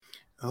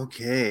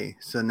Okay.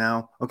 So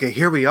now, okay,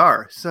 here we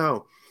are.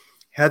 So,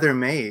 Heather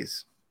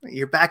Mays,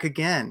 you're back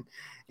again.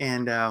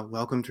 And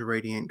welcome to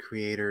Radiant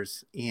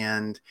Creators.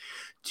 And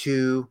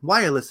to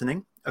while you're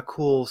listening, a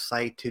cool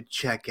site to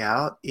check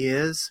out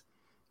is,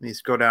 let me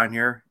scroll down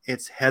here.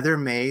 It's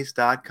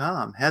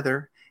heathermays.com.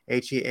 Heather,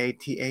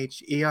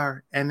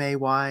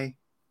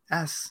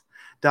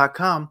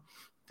 HeatherMays.com,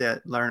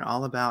 that learn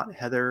all about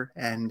Heather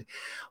and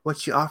what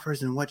she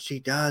offers and what she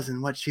does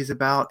and what she's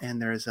about. And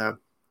there's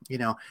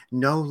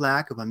no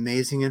lack of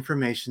amazing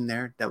information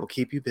there that will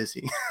keep you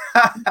busy.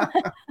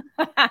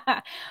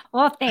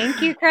 Well,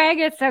 thank you, Craig.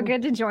 It's so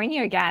good to join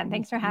you again.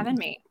 Thanks for having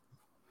me.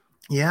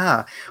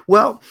 Yeah.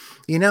 Well,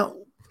 you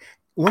know,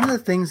 one of the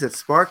things that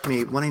sparked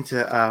me wanting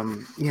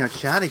to,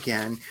 chat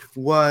again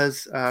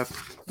was,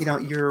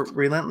 you're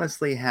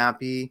relentlessly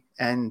happy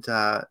and,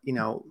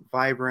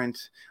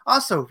 vibrant,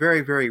 also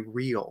very, very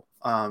real.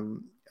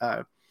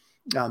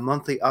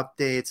 Monthly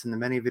updates and the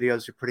many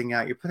videos you're putting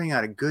out. You're putting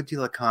out a good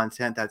deal of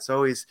content that's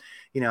always,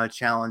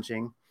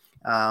 challenging.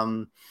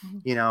 You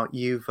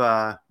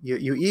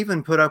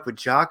even put up with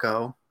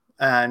Jocko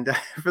and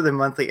for the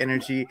monthly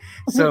energy.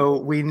 So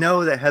we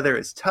know that Heather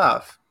is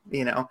tough,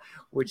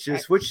 which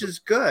is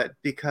good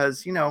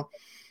because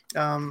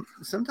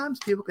sometimes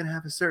people can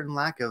have a certain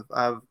lack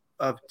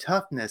of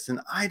toughness, and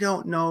I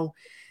don't know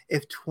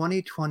if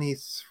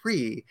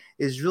 2023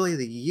 is really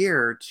the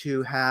year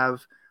to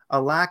have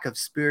a lack of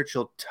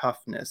spiritual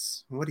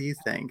toughness. What do you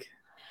think?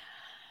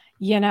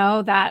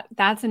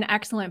 That's an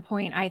excellent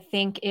point. I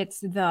think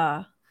it's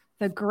the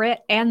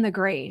grit and the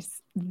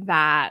grace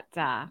that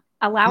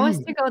allow us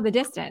Mm, to go the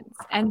distance.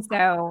 And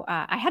so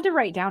I had to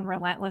write down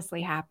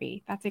relentlessly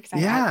happy. That's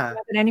exciting. I don't yeah.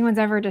 know that anyone's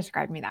ever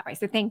described me that way.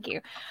 So thank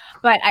you.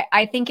 But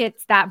I think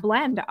it's that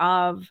blend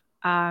of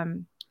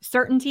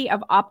certainty,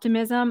 of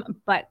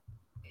optimism, but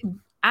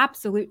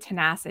absolute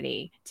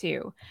tenacity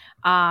too,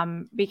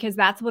 because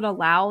that's what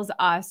allows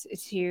us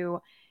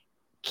to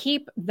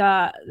keep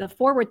the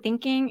forward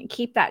thinking,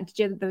 keep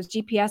those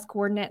GPS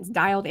coordinates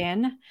dialed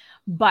in,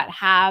 but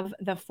have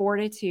the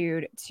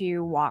fortitude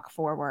to walk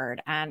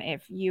forward. And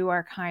if you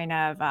are kind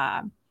of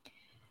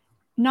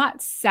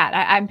not set,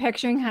 I'm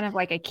picturing kind of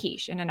like a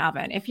quiche in an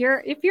oven. If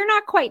you're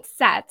not quite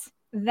set,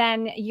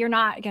 then you're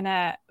not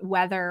gonna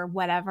weather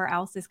whatever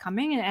else is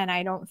coming. And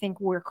I don't think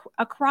we're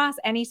across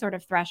any sort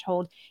of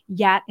threshold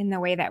yet in the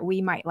way that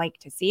we might like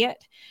to see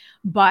it.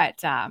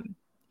 But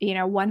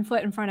one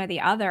foot in front of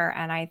the other.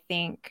 And I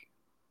think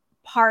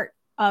part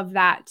of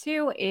that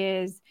too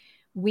is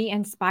we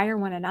inspire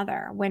one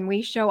another when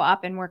we show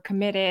up and we're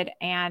committed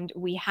and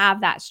we have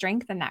that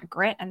strength and that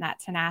grit and that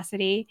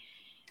tenacity.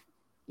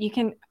 You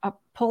can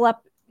pull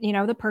up,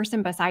 the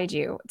person beside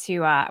you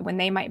to when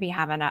they might be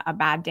having a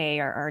bad day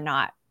or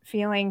not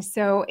feeling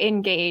so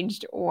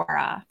engaged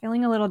or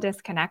feeling a little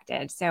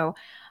disconnected. So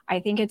I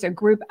think it's a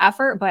group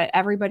effort, but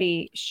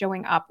everybody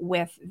showing up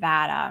with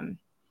that,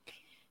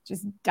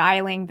 just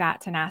dialing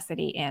that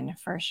tenacity in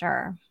for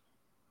sure.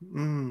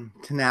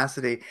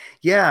 Tenacity.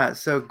 Yeah.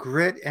 So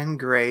grit and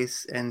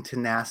grace and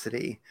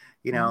tenacity,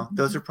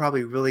 those are Mhm.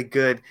 probably really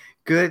good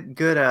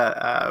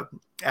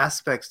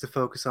aspects to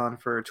focus on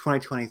for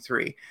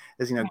 2023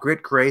 is,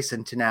 grit, grace,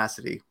 and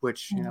tenacity,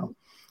 which, Yeah.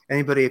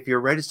 anybody, if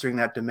you're registering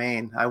that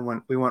domain,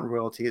 we want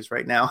royalties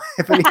right now.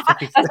 If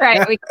anybody, That's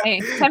right. We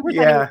can 10% of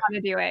you yeah, want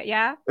to do it.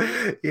 Yeah.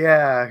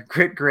 yeah,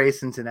 grit,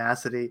 grace, and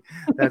tenacity.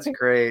 That's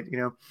great.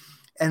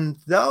 And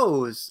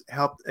those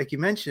help, like you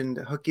mentioned,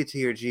 hook you to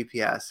your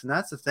GPS. And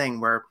that's the thing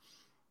where,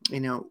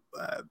 you know,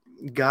 uh,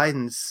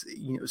 guidance,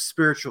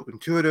 spiritual,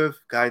 intuitive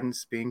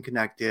guidance, being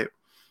connected,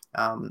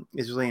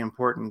 is really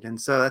important.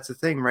 And so that's the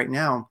thing right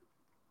now.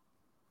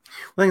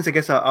 One of the things I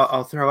guess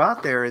I'll throw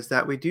out there is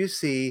that we do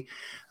see,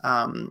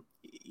 um,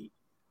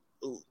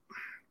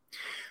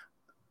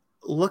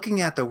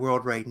 looking at the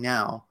world right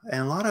now,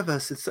 and a lot of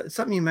us, it's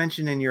something you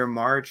mentioned in your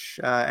March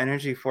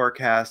energy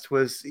forecast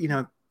was,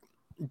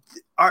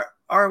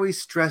 are we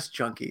stress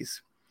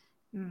junkies?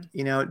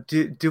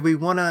 Mm. Do we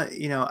want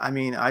to, I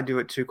mean, I do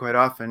it too quite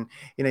often.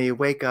 You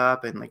wake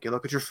up and like you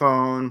look at your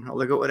phone or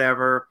look at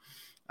whatever,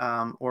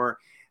 or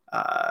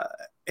uh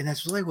and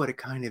that's really what it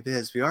kind of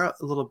is. We are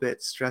a little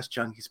bit stress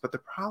junkies, but the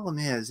problem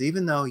is,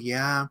 even though,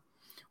 yeah,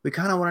 we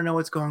kind of want to know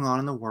what's going on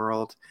in the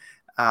world,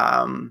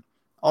 um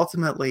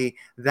ultimately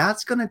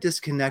that's going to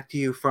disconnect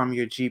you from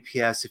your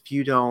GPS if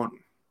you don't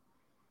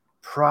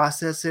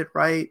process it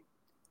right.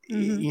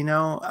 Hmm.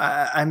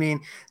 I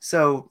mean,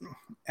 so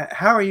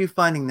how are you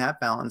finding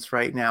that balance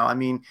right now? I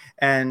mean,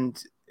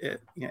 and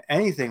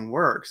anything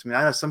works. I mean,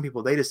 I know some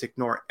people, they just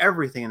ignore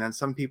everything, and then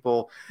some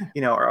people,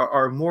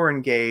 are more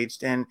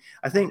engaged. And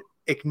I think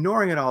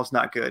ignoring it all is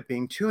not good.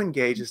 Being too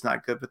engaged is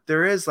not good. But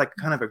there is like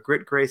kind of a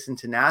grit, grace, and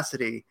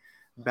tenacity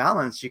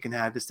balance you can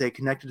have to stay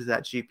connected to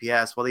that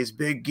GPS while these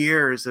big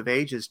gears of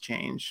ages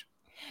change.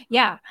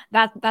 Yeah,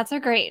 that's a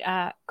great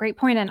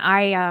point. And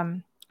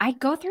I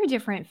go through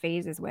different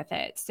phases with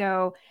it.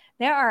 So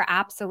there are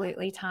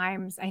absolutely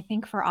times, I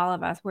think, for all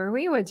of us where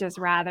we would just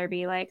rather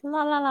be like,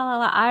 la la la la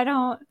la. I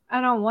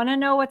don't want to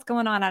know what's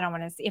going on. I don't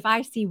want to see, if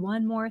I see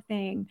one more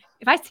thing,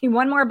 if I see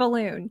one more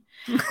balloon,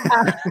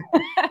 uh,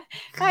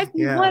 if I see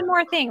Yeah. one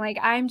more thing, like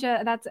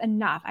that's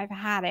enough. I've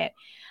had it.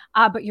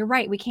 But you're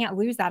right. We can't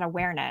lose that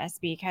awareness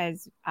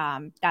because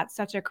that's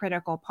such a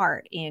critical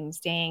part in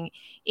staying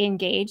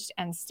engaged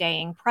and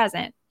staying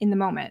present in the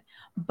moment.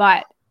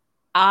 But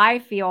I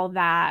feel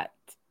that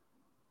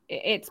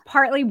it's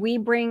partly we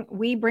bring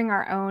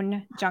our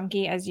own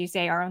junkie, as you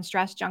say, our own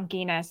stress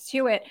junkiness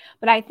to it.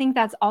 But I think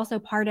that's also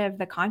part of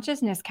the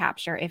consciousness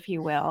capture, if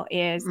you will,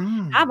 is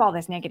have Mm. all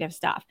this negative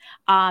stuff,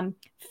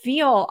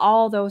 feel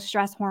all those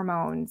stress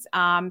hormones,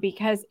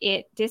 because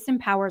it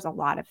disempowers a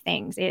lot of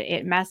things.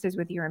 It messes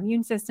with your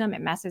immune system.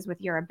 It messes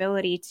with your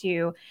ability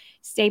to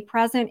stay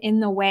present in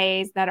the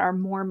ways that are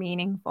more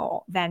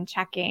meaningful than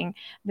checking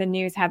the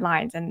news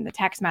headlines and the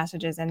text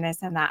messages and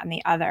this and that and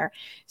the other.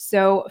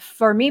 So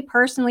for me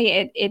personally,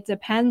 it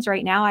depends.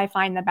 Right now, I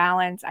find the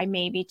balance. I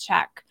maybe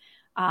check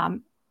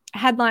um,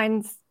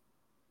 headlines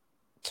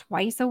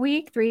twice a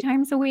week, three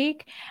times a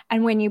week.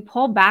 And when you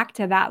pull back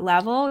to that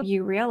level,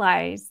 you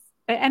realize,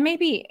 and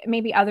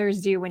maybe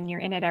others do when you're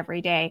in it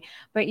every day,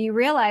 but you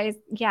realize,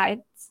 yeah,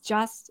 it's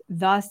just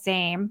the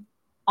same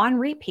on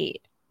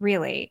repeat,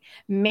 really.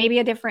 Maybe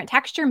a different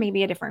texture,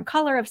 maybe a different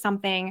color of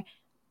something,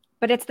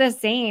 but it's the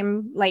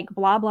same, like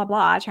blah blah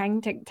blah,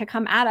 trying to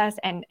come at us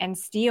and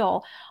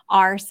steal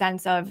our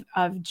sense of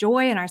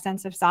joy and our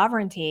sense of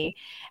sovereignty.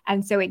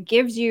 And so it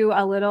gives you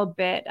a little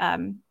bit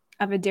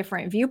of a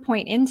different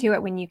viewpoint into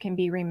it when you can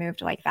be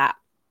removed like that.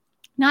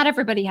 Not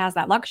everybody has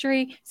that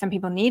luxury. Some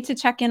people need to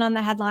check in on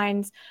the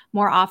headlines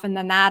more often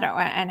than that,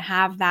 and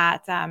have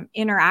that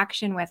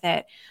interaction with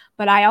it.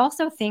 But I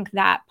also think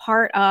that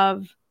part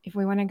of, if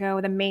we want to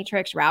go the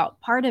matrix route,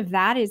 part of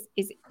that is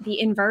the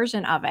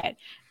inversion of it.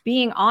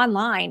 Being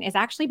online is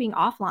actually being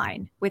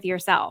offline with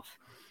yourself.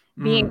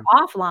 Being Mm.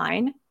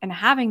 offline and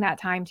having that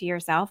time to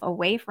yourself,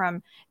 away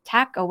from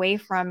tech, away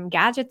from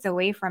gadgets,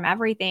 away from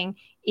everything,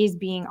 is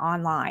being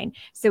online.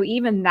 So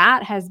even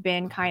that has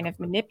been kind of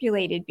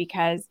manipulated,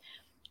 because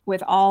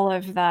with all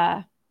of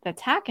the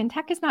tech, and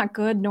tech is not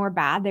good nor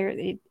bad,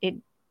 it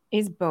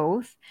is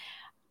both,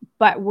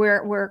 but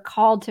we're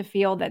called to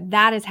feel that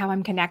that is how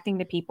I'm connecting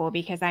to people,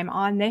 because I'm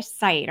on this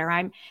site, or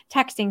I'm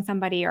texting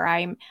somebody, or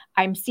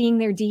I'm seeing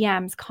their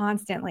DMs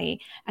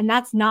constantly. And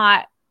that's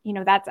not,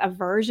 that's a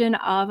version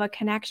of a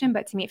connection,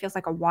 but to me it feels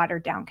like a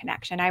watered down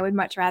connection. I would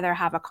much rather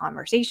have a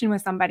conversation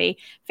with somebody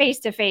face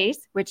to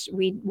face, which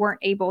we weren't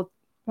able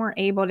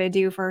to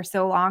do for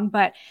so long,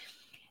 but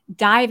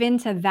dive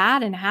into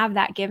that and have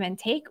that give and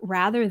take,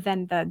 rather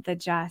than the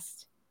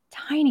just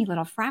tiny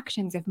little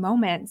fractions of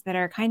moments that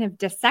are kind of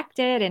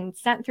dissected and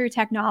sent through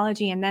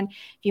technology. And then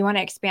if you want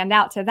to expand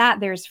out to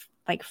that, there's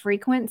like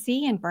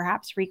frequency, and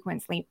perhaps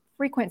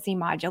frequency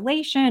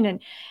modulation,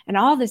 and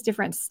all this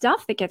different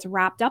stuff that gets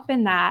wrapped up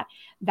in that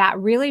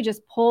really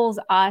just pulls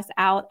us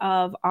out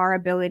of our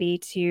ability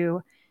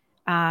to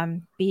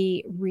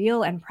be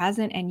real and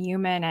present and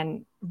human,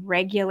 and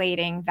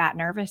regulating that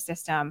nervous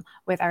system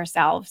with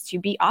ourselves to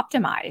be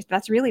optimized.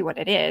 That's really what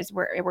it is.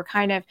 We're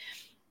kind of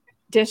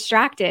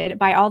distracted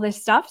by all this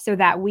stuff so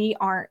that we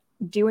aren't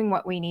doing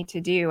what we need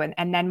to do.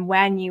 And then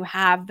when you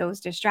have those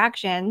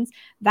distractions,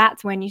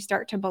 that's when you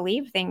start to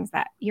believe things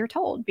that you're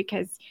told,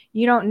 because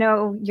you don't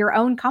know your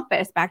own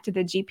compass. Back to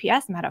the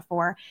GPS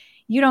metaphor,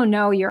 you don't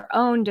know your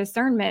own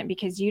discernment,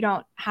 because you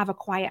don't have a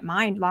quiet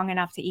mind long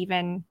enough to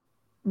even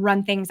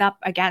run things up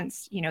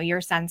against, your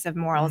sense of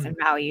morals Mm. and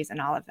values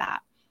and all of that.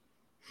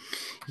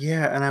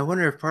 Yeah, and I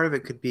wonder if part of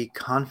it could be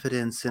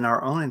confidence in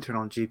our own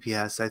internal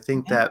GPS. I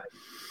think Yeah. that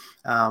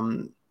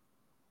um,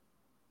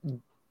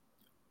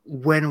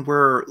 when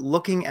we're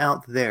looking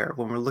out there,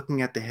 when we're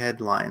looking at the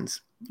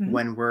headlines, Mhm.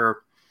 when we're,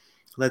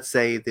 let's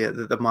say,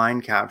 the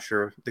mind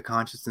capture, the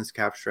consciousness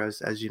capture,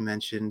 as you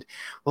mentioned,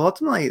 well,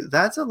 ultimately,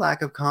 that's a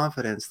lack of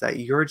confidence that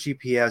your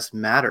GPS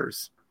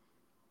matters.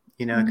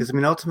 Because I Mhm.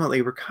 mean,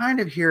 ultimately, we're kind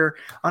of here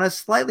on a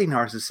slightly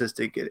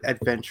narcissistic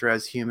adventure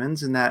as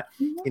humans, in that,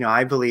 Mhm.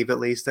 I believe at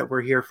least that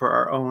we're here for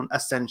our own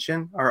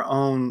ascension, our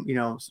own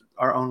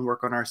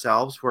work on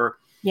ourselves. We're,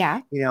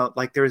 Yeah.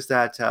 like there's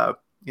that,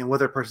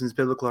 whether a person's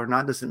biblical or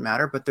not doesn't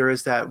matter, but there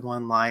is that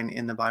one line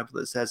in the Bible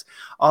that says,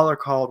 all are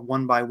called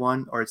one by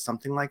one, or it's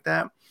something like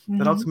that.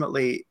 But Mhm.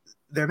 ultimately,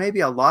 there may be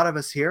a lot of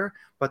us here,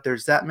 but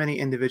there's that many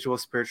individual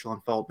spiritual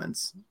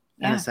unfoldments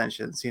and Yeah.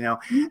 ascensions.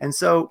 Mhm. And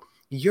so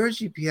your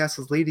GPS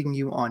is leading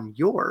you on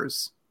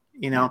yours,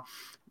 you Yeah. know,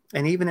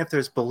 and even if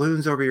there's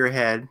balloons over your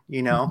head,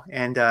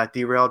 and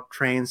derailed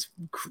trains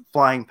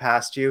flying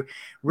past you, Yeah.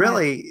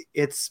 really,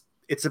 it's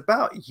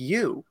about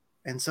you.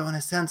 And so, in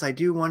a sense, I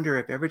do wonder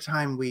if every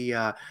time we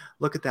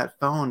look at that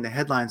phone, the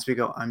headlines, we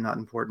go, "I'm not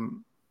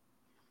important."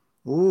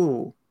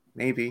 Ooh,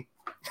 maybe.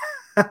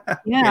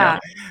 Yeah.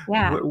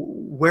 Yeah.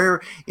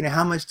 Where,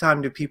 how much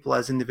time do people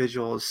as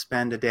individuals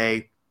spend a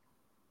day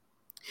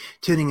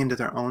tuning into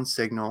their own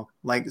signal?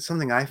 Like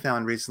something I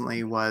found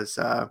recently was,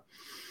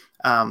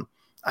 um,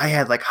 I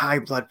had like high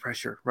blood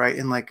pressure, right?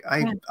 And like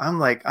Yeah. I'm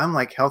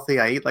like healthy.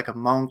 I eat like a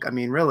monk. I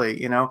mean,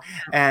 really,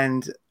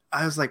 And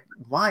I was like,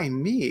 why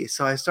me?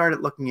 So I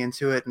started looking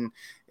into it, and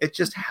it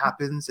just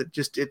happens.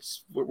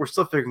 We're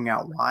still figuring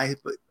out why.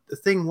 But the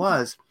thing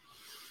was,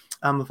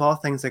 of all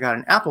things, I got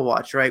an Apple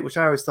Watch, right? Which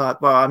I always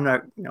thought, well, I'm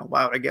not,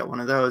 why would I get one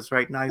of those,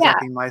 right? Not Yeah.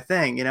 exactly my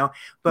thing.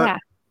 But Yeah.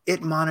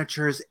 it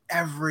monitors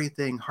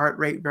everything, heart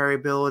rate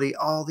variability,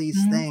 all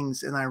these Mhm.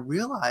 things. And I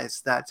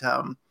realized that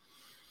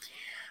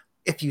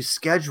if you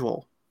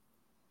schedule,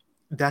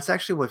 that's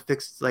actually what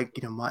fixed, like,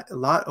 a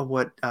lot of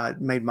what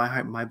made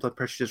my blood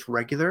pressure just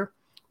regular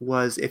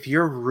was if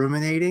you're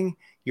ruminating,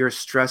 your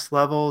stress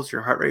levels,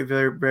 your heart rate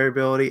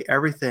variability,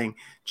 everything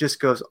just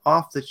goes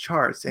off the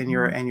charts, and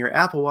your Mhm. and your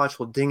Apple Watch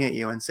will ding at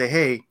you and say,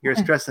 "Hey, you're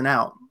stressing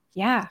out."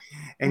 Yeah.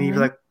 And you're Mhm.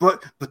 like,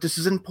 "But this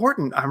is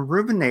important. I'm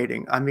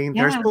ruminating. I mean,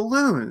 there's Yeah.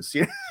 balloons."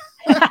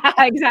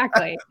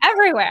 Exactly.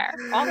 Everywhere,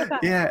 all the time.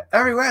 Yeah,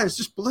 everywhere. It's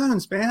just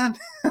balloons, man.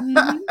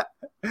 Mhm.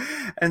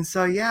 And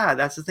so, yeah,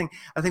 that's the thing.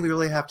 I think we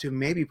really have to,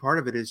 maybe part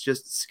of it is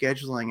just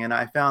scheduling. And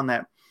I found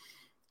that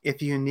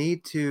if you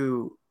need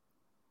to,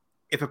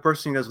 if a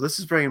person goes, this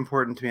is very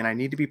important to me and I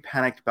need to be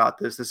panicked about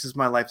this, this is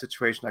my life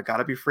situation, I got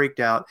to be freaked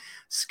out,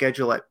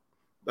 schedule it.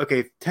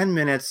 Okay, 10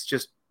 minutes,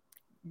 just,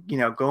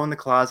 go in the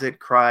closet,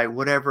 cry,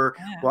 whatever,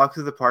 Yeah. walk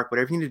through the park,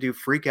 whatever you need to do,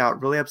 freak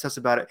out, really obsess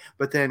about it,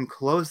 but then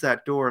close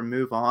that door and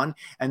move on.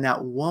 And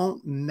that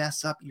won't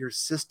mess up your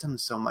system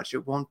so much.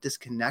 It won't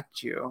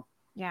disconnect you.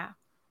 Yeah.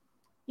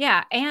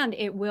 Yeah, and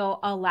it will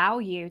allow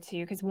you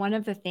to, because one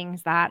of the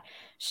things that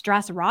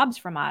stress robs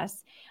from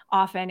us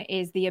often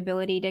is the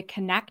ability to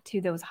connect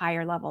to those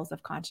higher levels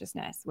of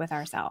consciousness with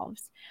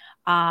ourselves.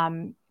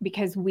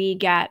 Because we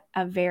get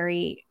a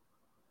very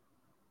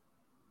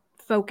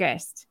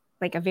focused,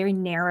 like a very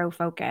narrow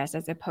focus,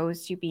 as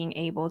opposed to being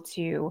able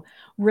to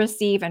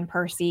receive and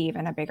perceive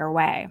in a bigger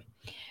way.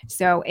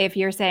 So if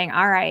you're saying,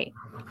 all right,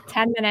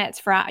 10 minutes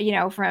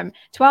from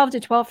 12 to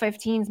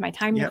 12:15 is my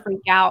time to Yep.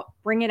 freak out,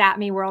 bring it at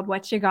me, world,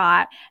 what you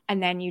got?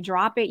 And then you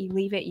drop it, you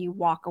leave it, you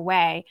walk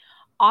away.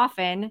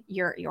 Often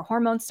your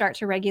hormones start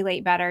to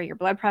regulate better, your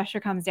blood pressure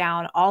comes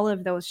down, all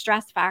of those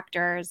stress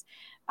factors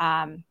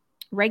um,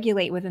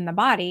 regulate within the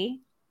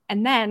body.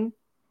 And then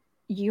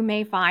you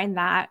may find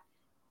that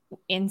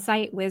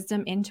insight,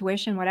 wisdom,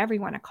 intuition, whatever you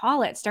want to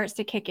call it, starts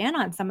to kick in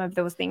on some of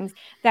those things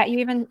that you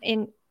even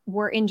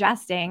were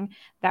ingesting,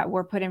 that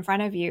were put in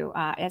front of you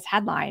as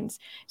headlines.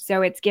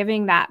 So it's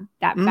giving that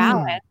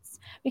balance, Mm.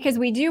 because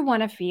we do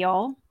want to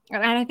feel,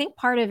 and I think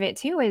part of it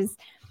too is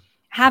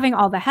having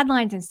all the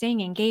headlines and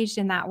staying engaged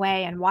in that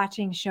way and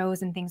watching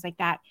shows and things like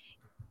that.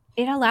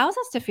 It allows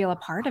us to feel a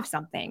part of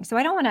something. So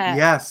I don't want to,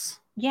 Yes.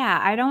 yeah,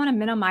 I don't want to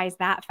minimize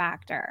that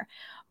factor.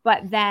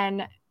 But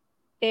then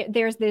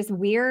there's this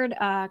weird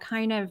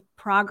kind of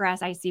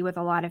progress I see with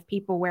a lot of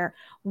people where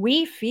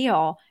we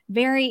feel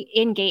very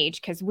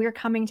engaged because we're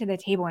coming to the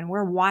table and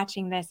we're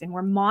watching this and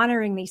we're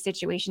monitoring these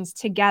situations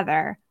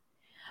together.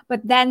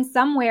 But then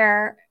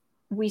somewhere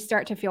we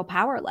start to feel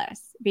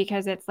powerless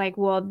because it's like,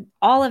 well,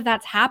 all of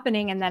that's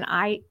happening. And then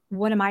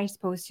what am I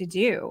supposed to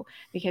do?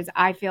 Because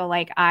I feel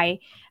like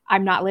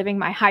I'm not living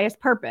my highest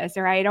purpose,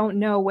 or I don't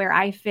know where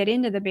I fit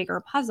into the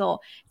bigger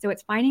puzzle. So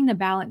it's finding the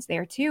balance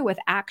there too, with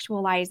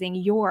actualizing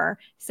your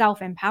self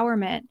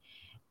empowerment,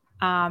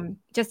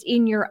 just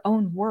in your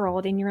own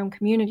world, in your own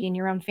community, in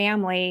your own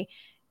family,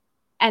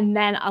 and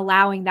then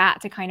allowing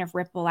that to kind of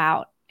ripple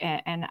out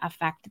and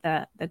affect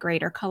the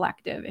greater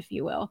collective, if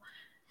you will.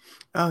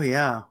 Oh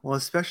yeah. Well,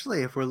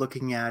 especially if we're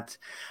looking at,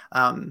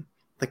 um,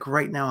 like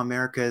right now,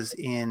 America's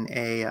in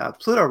a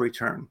Pluto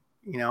return.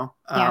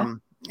 Yeah.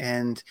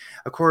 And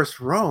of course,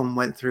 Rome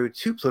went through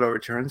two Pluto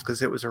returns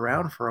because it was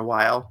around for a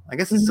while. I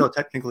guess it Mhm. still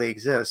technically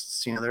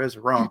exists. There is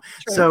Rome.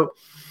 True. So,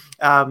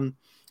 um,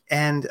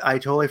 and I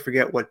totally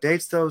forget what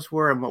dates those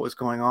were and what was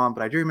going on,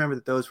 but I do remember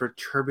that those were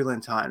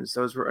turbulent times.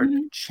 Those were a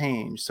Mhm.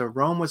 change. So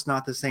Rome was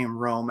not the same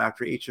Rome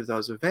after each of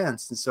those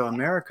events, and so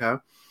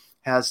America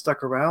has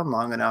stuck around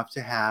long enough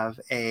to have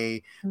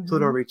a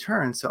Pluto Mhm.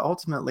 return. So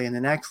ultimately, in the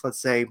next, let's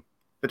say,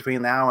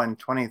 between now and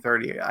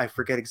 2030, I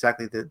forget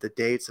exactly the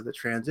dates of the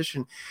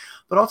transition,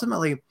 but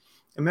ultimately,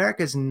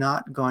 America is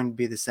not going to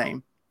be the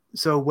same.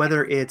 So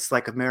whether it's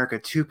like America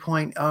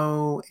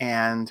 2.0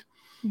 and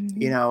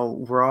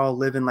Mhm. we're all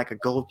living like a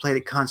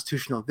gold-plated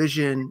constitutional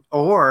vision,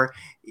 or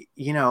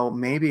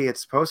maybe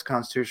it's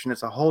post-constitution,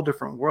 it's a whole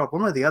different world,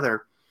 one or the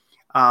other.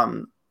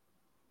 um,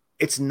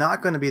 it's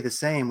not going to be the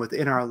same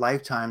within our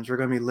lifetimes. We're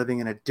going to be living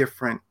in a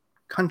different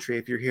country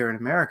if you're here in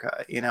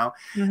America.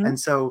 Mhm. And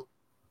so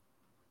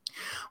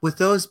with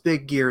those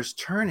big gears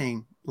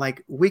turning,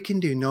 like we can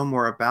do no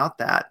more about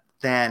that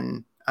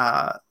than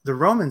the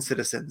Roman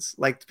citizens,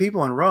 like the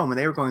people in Rome, when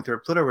they were going through a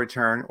Pluto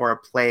return or a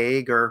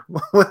plague or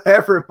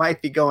whatever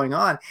might be going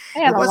on.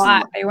 They It had a wasn't,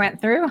 lot they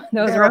went through, they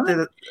those had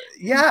Romans.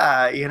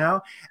 yeah.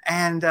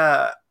 And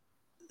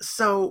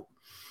so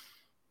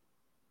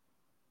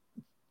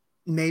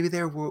maybe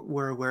they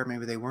were aware,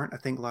 maybe they weren't. I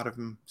think a lot of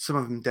them, some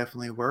of them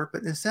definitely were.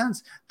 But in a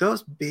sense,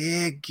 those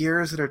big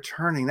gears that are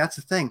turning, that's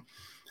the thing.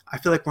 I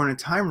feel like we're in a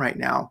time right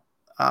now.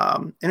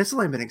 and it's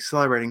only been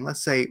accelerating,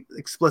 let's say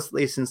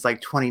explicitly since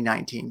like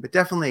 2019, but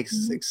definitely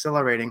Mhm.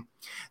 accelerating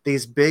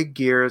these big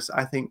gears.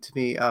 I think to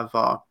me of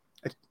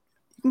you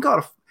can call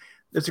it.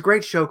 There's a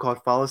great show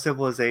called Fall of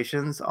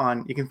Civilizations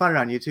on. You can find it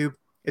on YouTube.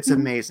 It's Mhm.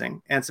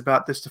 amazing, and it's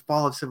about this the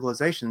fall of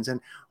civilizations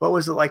and what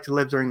was it like to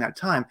live during that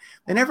time.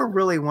 They never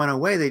really went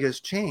away; they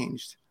just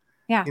changed.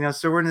 Yeah.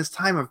 So we're in this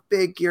time of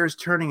big gears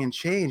turning and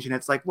change, and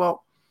it's like,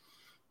 well,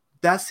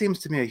 that seems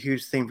to me a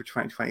huge thing for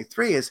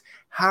 2023 is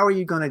how are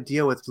you going to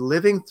deal with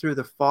living through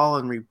the fall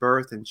and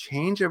rebirth and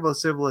change of a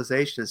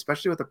civilization,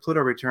 especially with the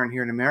Pluto return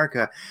here in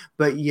America,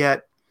 but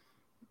yet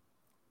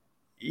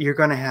you're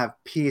going to have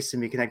peace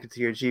and be connected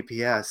to your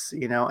GPS,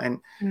 and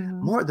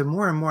Mhm. the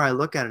more and more I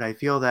look at it, I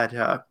feel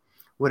that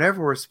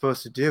whatever we're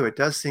supposed to do, it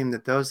does seem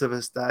that those of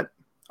us that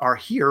are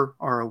here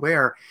are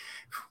aware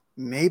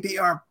maybe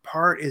our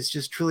part is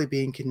just truly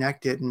being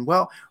connected and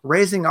well,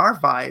 raising our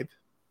vibe.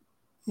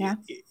 Yeah.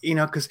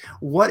 Because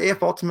what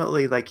if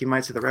ultimately, like you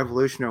might say, the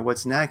revolution or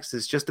what's next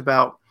is just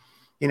about,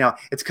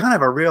 it's kind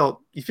of a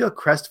real, you feel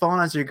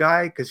crestfallen as your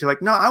guy because you're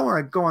like, no, I want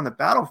to go on the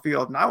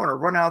battlefield and I want to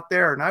run out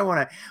there and I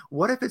want to,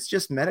 what if it's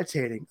just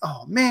meditating?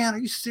 Oh man, are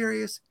you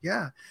serious?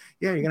 Yeah.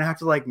 Yeah. You're going to have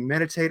to like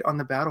meditate on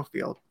the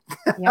battlefield.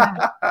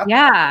 Yeah.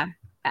 Yeah.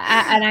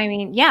 And I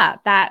mean, yeah,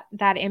 that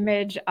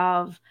image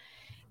of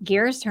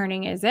gears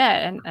turning is it.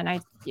 And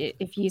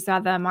if you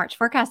saw the March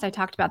forecast, I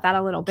talked about that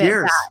a little bit.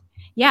 Gears.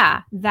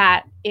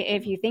 That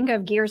if you think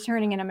of gears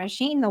turning in a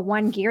machine, the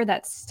one gear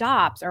that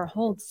stops or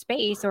holds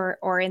space,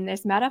 or in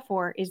this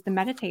metaphor, is the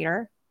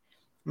meditator.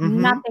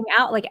 Mm-hmm. Nothing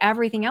out, like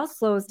everything else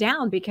slows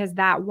down because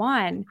that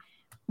one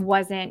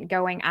wasn't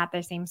going at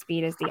the same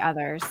speed as the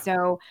others.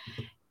 So,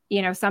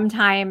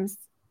 sometimes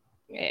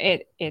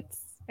it's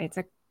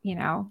a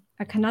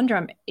a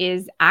conundrum.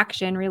 Is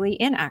action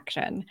really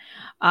inaction?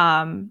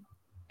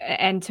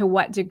 And to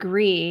what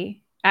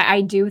degree?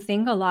 I do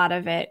think a lot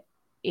of it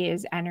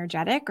is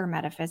energetic or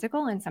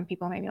metaphysical, and some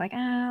people may be like,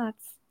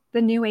 that's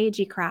the new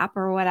agey crap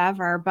or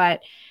whatever.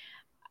 But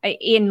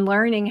in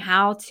learning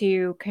how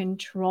to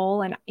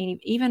control and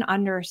even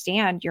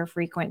understand your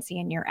frequency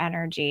and your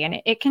energy,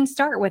 and it can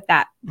start with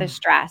the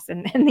stress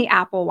and the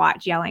Apple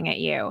Watch yelling at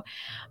you.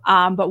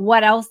 But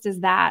what else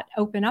does that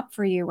open up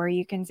for you where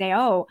you can say,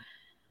 oh,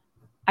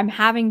 I'm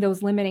having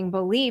those limiting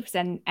beliefs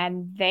and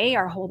they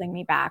are holding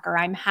me back, or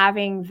I'm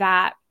having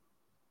that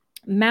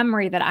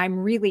memory that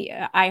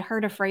I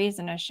heard a phrase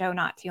in a show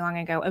not too long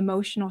ago,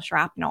 emotional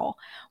shrapnel.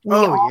 We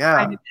Oh all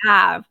kind yeah. of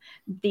have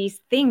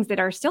these things that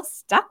are still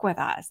stuck with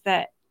us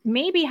that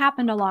maybe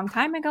happened a long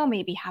time ago,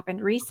 maybe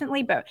happened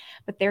recently, but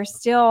they're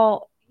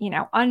still,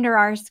 under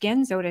our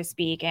skin, so to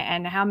speak.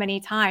 And how many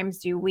times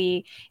do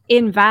we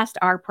invest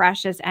our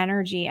precious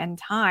energy and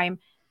time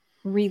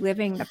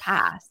reliving the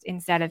past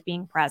instead of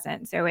being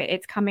present? So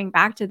it's coming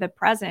back to the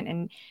present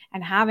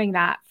and having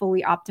that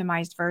fully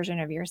optimized version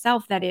of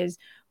yourself that is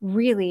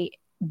really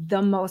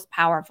the most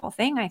powerful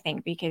thing, I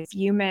think, because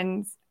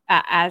humans,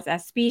 as a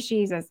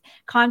species, as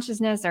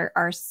consciousness,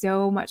 are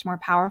so much more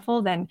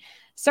powerful than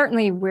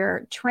certainly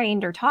we're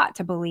trained or taught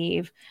to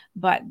believe,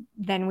 but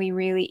then we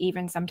really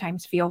even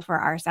sometimes feel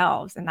for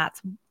ourselves. And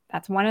that's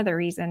one of the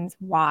reasons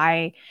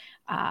why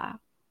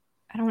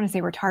I don't want to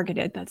say we're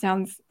targeted. That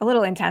sounds a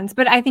little intense,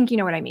 but I think you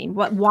know what I mean.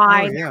 Oh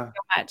Why there's yeah.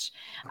 so much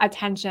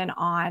attention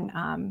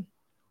on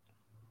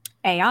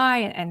AI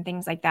and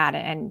things like that,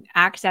 and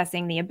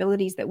accessing the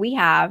abilities that we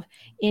have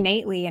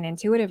innately and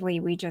intuitively,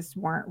 we just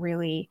weren't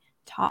really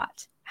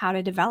taught how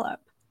to develop.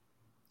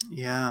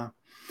 Yeah.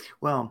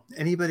 Well,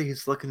 anybody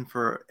who's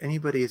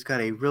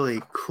got a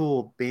really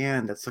cool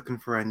band that's looking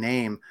for a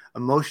name,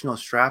 Emotional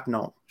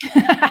Shrapnel.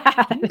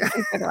 That's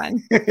a good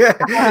one.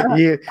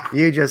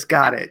 You just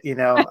got it.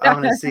 I'm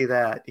gonna see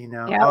that.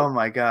 Yep. Oh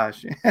my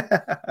gosh,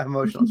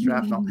 Emotional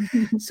Shrapnel.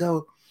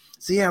 So,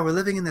 so yeah, we're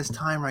living in this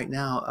time right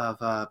now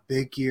of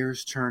big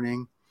gears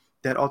turning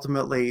that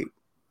ultimately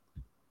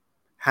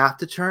have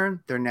to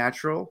turn. They're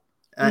natural,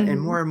 Mhm.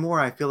 and more,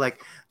 I feel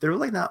like they're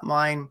really not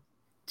mine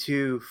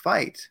to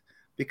fight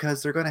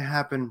because they're going to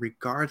happen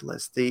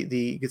regardless. The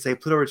you could say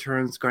Pluto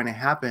return is going to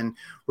happen.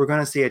 We're going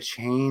to see a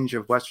change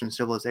of Western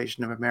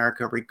civilization of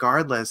America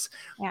regardless,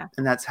 Yeah.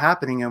 and that's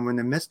happening, and we're in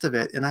the midst of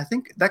it. And I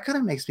think that kind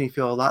of makes me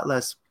feel a lot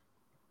less.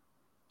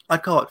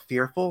 I'd call it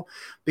fearful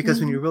because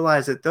when Mhm. you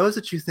realize that those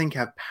that you think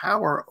have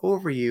power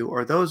over you,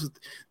 or those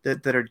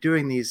that are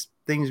doing these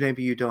things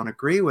maybe you don't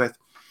agree with,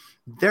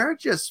 they're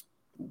just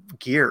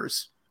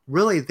gears.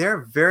 Really, they're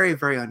very,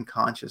 very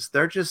unconscious.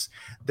 They're just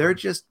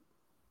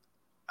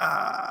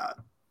uh,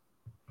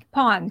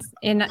 Pawns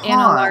in a pawns.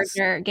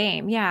 larger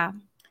game. Yeah.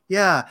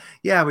 Yeah,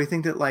 yeah. We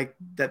think that like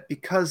that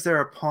because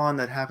they're a pawn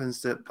that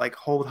happens to like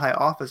hold high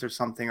office or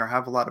something or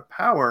have a lot of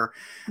power,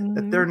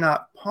 that they're Mhm.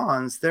 not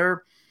pawns.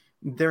 They're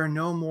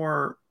no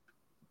more.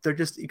 They're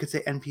just you could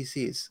say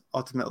NPCs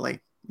ultimately.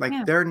 Like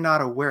Yeah. they're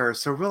not aware.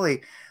 So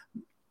really,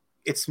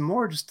 it's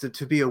more just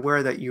to be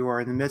aware that you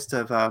are in the midst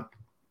of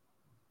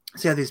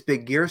so you have these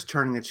big gears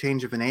turning, the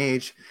change of an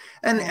age,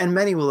 and Right. and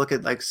many will look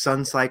at like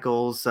sun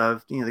cycles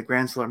of the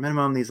grand solar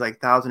minimum, these like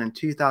 1,000 and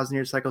 2,000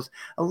 year cycles.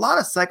 A lot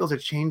of cycles are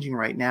changing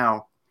right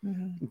now,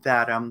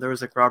 that there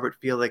was like Robert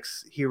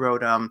Felix, he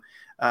wrote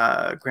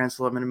Grand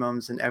Solar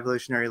Minimums and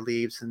Evolutionary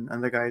Leaves, and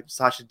another guy,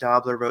 Sasha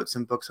Dobler, wrote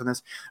some books on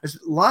this. There's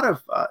a lot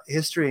of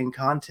history and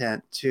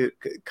context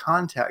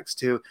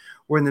to,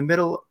 we're in the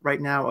middle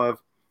right now of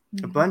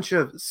a bunch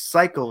of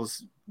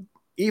cycles,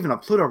 even a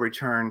Pluto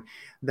return,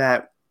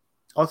 that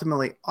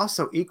ultimately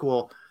also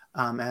equal,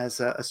 as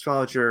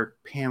astrologer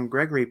Pam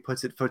Gregory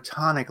puts it,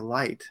 photonic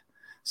light.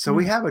 So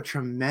we have a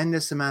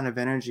tremendous amount of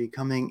energy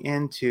coming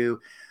into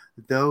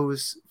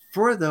those,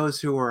 for those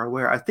who are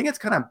aware. I think it's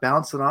kind of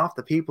bouncing off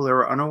the people who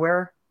are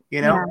unaware,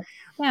 you know.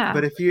 Yeah.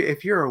 But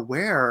if you're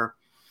aware,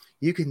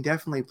 you can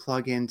definitely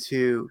plug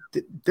into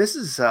this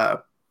is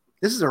a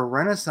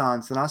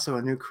renaissance and also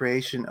a new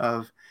creation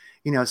of,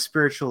 you know,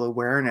 spiritual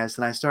awareness.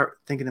 And I start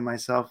thinking to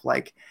myself,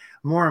 like,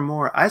 more and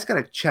more, I just got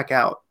to check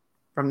out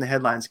from the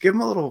headlines, give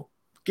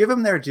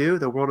them their due,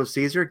 the world of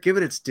Caesar, give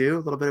it its due,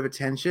 a little bit of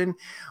attention.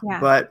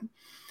 But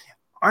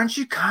aren't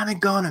you kind of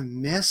going to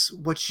miss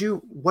what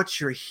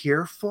you're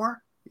here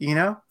for, you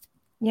know?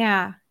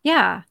 Yeah.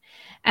 Yeah.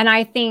 And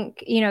I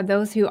think, you know,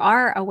 those who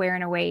are aware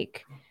and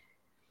awake,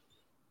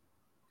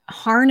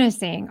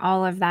 harnessing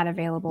all of that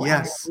available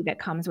energy that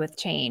comes with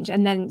change.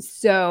 And then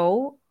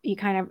so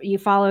you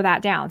follow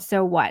that down.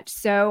 So what?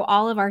 So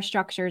all of our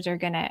structures are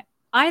going to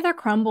either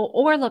crumble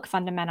or look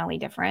fundamentally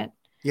different.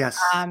 Yes.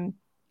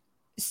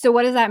 So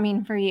what does that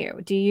mean for you?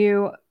 Do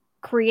you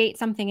create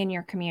something in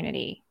your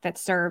community that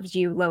serves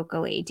you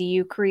locally? Do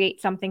you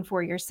create something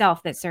for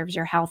yourself that serves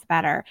your health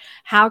better?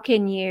 How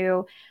can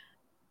you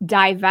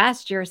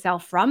divest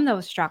yourself from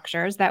those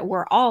structures that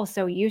we're all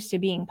so used to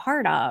being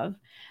part of,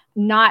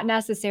 not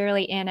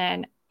necessarily in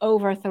an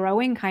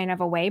overthrowing kind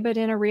of a way, but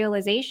in a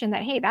realization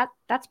that, hey, that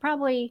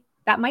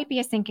might be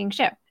a sinking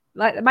ship.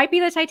 It might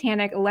be the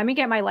Titanic. Let me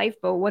get my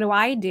lifeboat. What do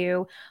I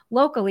do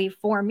locally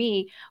for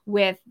me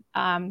with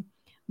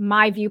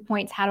my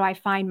viewpoints? How do I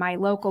find my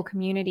local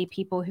community,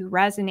 people who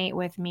resonate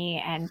with me,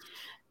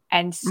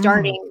 and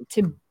starting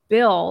to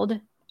build?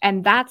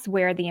 And that's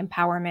where the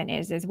empowerment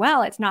is as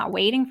well. It's not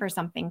waiting for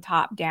something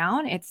top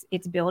down.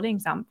 It's building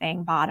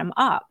something bottom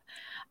up.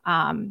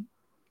 And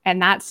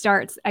that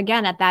starts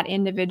again at that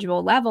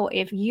individual level.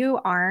 If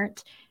you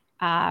aren't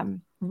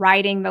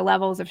riding the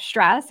levels of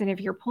stress, and if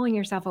you're pulling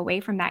yourself away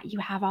from that, you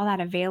have all that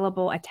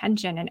available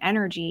attention and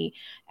energy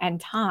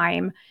and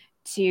time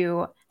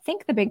to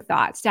think the big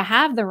thoughts, to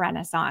have the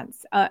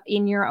renaissance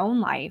in your own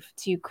life,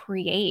 to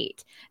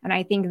create. And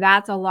I think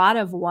that's a lot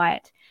of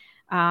what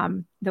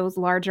those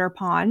larger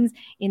pawns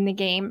in the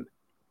game,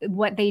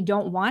 what they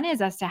don't want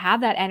is us to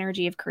have that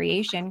energy of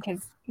creation.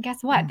 Because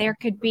guess what? There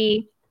could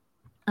be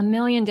a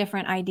million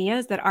different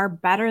ideas that are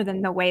better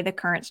than the way the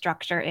current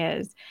structure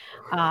is.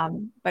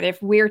 But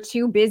if we're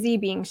too busy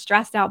being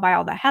stressed out by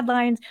all the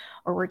headlines,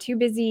 or we're too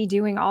busy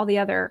doing all the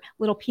other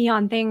little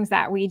peon things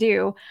that we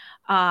do,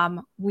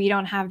 we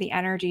don't have the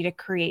energy to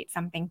create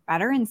something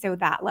better. And so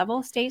that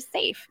level stays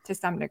safe to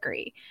some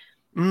degree.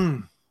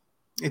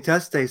 It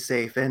does stay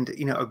safe. And,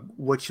 you know,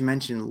 what you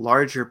mentioned,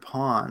 larger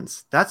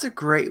pawns, that's a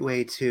great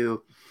way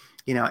to,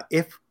 you know,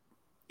 if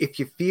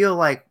you feel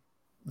like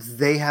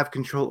they have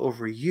control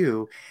over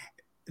you,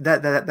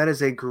 that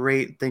is a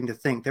great thing to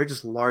think. They're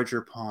just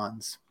larger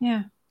pawns.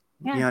 Yeah.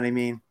 You know what I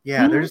mean?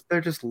 Yeah,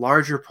 they're just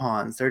larger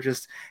pawns. They're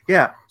just,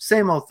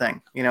 same old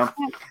thing, you know.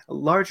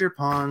 Larger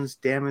pawns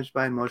damaged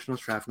by emotional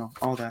shrapnel,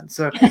 all that.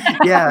 So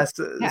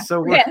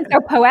so we're getting so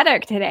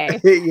poetic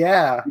today.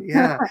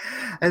 yeah.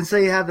 And so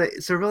you have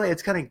so really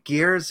it's kind of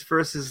gears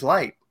versus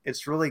light.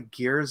 It's really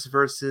gears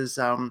versus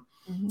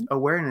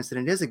awareness.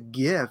 And it is a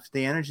gift,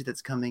 the energy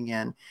that's coming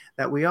in,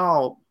 that we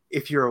all,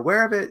 if you're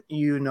aware of it,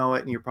 you know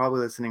it, and you're probably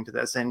listening to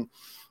this, and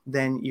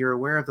then you're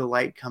aware of the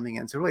light coming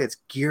in. So really it's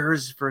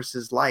gears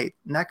versus light.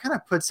 And that kind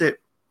of puts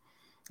it,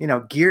 you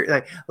know,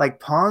 gear, like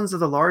pawns of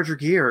the larger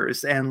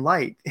gears, and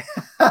light.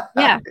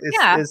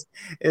 Is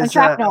and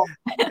shrapnel.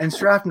 And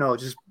shrapnel,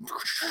 just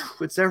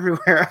it's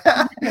everywhere.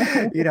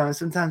 You know, and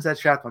sometimes that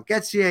shrapnel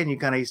gets you, and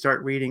you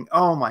start reading,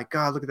 oh my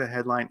God, look at that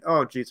headline.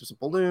 Oh geez, there's a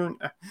balloon.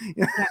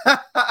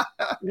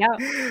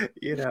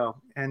 You know,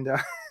 and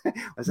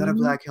was that a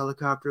black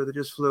helicopter that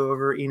just flew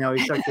over? You know,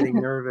 you start getting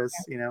nervous,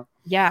 you know.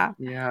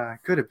 Yeah,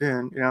 could have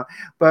been, you know.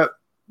 But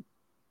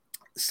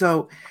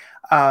so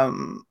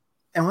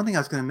and one thing I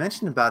was going to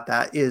mention about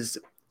that is,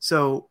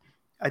 so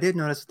I did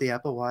notice with the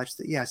Apple Watch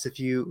that, yes, if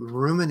you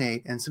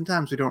ruminate, and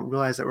sometimes we don't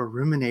realize that we're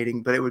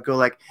ruminating, but it would go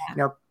like, you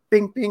know,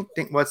 bing, bing,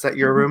 ding, what's that?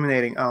 You're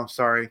ruminating. Oh,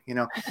 sorry, you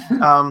know.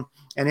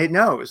 And it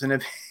knows.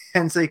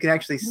 And so you can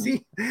actually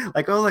see,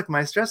 like, oh, like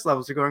my stress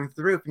levels are going through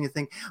the roof. And you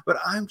think, but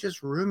I'm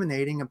just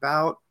ruminating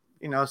about,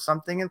 you know,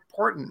 something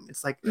important.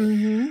 It's like,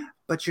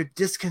 but you're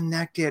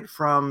disconnected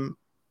from,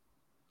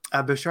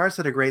 Bashar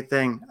said a great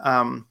thing.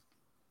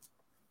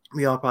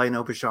 We all probably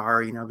know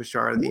Bashar, you know,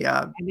 Bashar,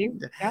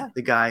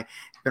 the guy,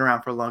 been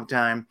around for a long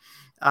time.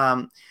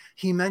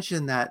 He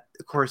mentioned that,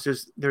 of course,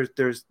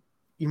 there's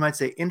you might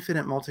say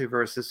infinite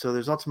multiverses. So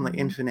there's ultimately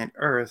infinite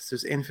Earths,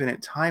 there's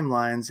infinite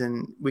timelines,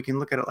 and we can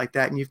look at it like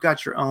that. And you've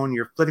got your own,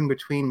 you're flitting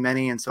between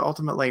many. And so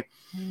ultimately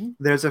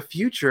there's a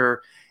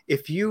future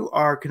if you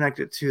are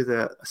connected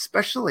to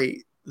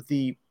especially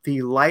the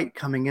light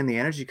coming in, the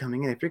energy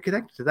coming in, if you're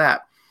connected to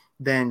that,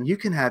 then you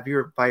can have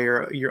your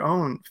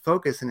own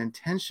focus and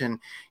intention.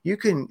 You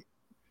can,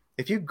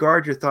 if you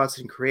guard your thoughts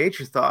and create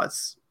your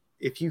thoughts,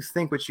 if you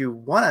think what you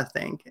want to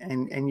think,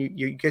 and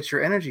you get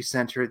your energy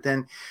centered,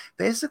 then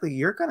basically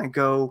you're going to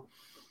go,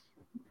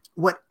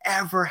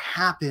 whatever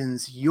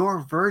happens, your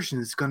version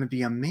is going to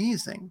be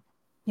amazing.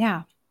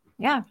 Yeah.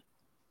 Yeah.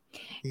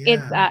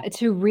 Yeah. It's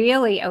to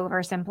really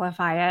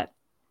oversimplify it.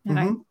 And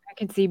I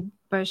can see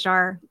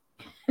Bashar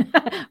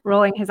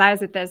rolling his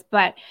eyes at this,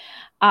 but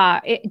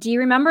do you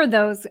remember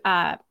those,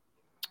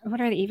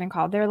 what are they even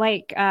called? They're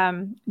like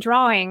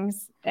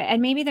drawings,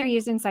 and maybe they're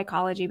used in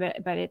psychology, but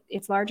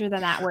it's larger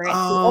than that, where it's the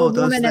old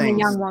those woman things. and the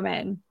young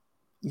woman.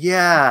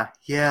 Yeah.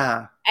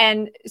 Yeah.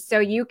 And so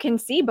you can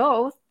see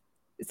both.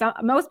 So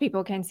most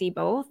people can see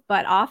both,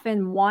 but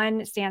often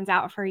one stands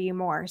out for you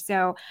more.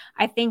 So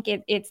I think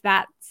it's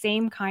that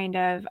same kind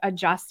of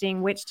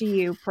adjusting, which do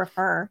you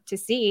prefer to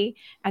see?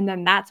 And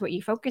then that's what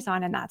you focus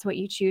on, and that's what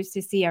you choose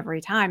to see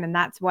every time. And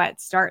that's what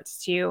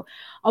starts to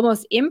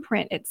almost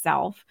imprint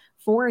itself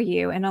for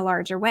you in a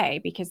larger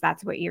way, because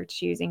that's what you're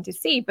choosing to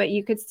see. But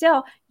you could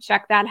still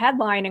check that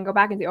headline and go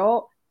back and say,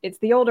 oh, it's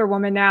the older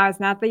woman now,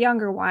 it's not the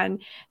younger one.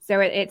 So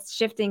it's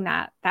shifting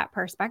that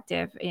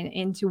perspective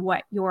into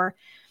what you're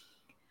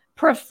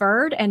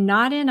preferred, and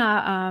not in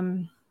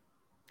a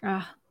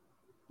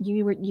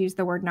you would use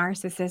the word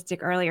narcissistic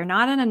earlier,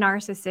 not in a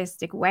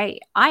narcissistic way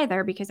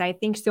either, because I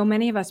think so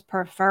many of us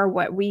prefer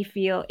what we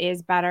feel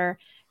is better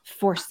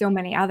for so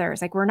many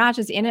others. Like, we're not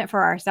just in it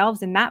for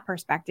ourselves in that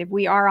perspective.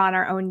 We are on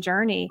our own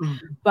journey,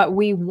 but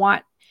we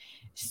want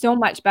so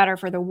much better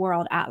for the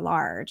world at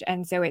large.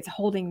 And so it's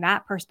holding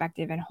that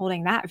perspective and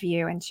holding that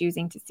view and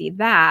choosing to see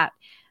that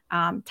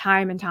time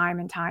and time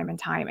and time and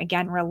time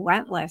again,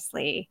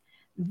 relentlessly,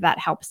 that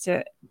helps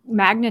to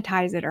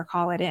magnetize it or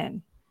call it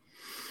in.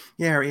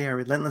 Yeah,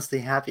 relentlessly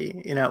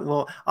happy.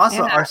 Well,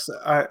 also our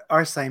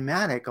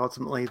cymatic,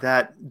 ultimately,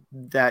 that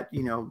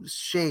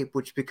shape,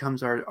 which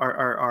becomes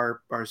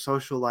our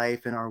social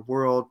life and our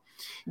world.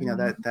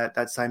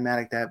 That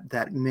cymatic,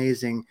 that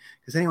amazing.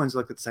 Because anyone's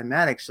looked at the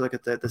cymatics, you look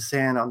at the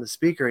sand on the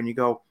speaker, and you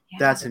go,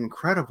 that's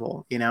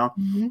incredible.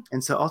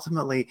 And so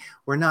ultimately,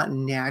 we're not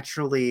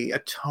naturally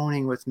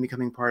atoning with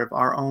becoming part of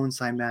our own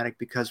cymatic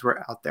because we're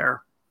out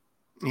there.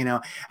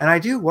 And I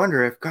do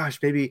wonder if, gosh,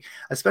 maybe,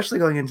 especially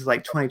going into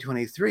like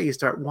 2023, you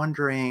start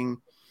wondering,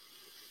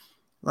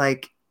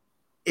 like,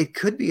 it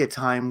could be a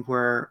time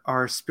where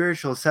our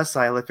spiritual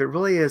sessile, if it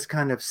really is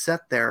kind of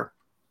set there,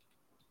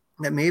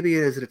 that maybe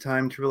it is at a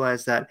time to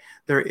realize that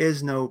there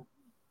is no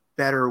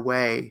better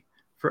way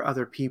for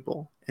other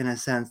people, in a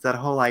sense. That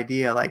whole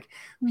idea, like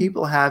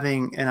people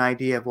having an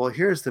idea of, well,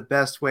 here's the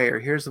best way, or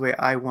here's the way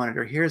I want it,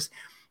 or here's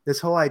this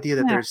whole idea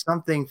that there's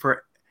something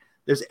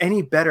there's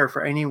any better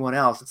for anyone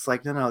else. It's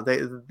like, no,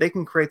 they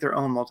can create their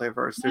own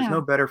multiverse. There's no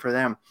better for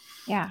them.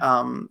 Yeah.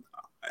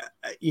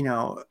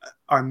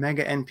 Our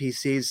mega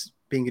NPCs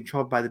being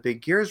controlled by the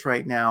big gears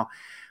right now,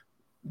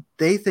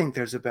 they think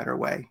there's a better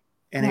way.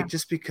 And it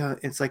just becomes,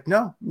 it's like,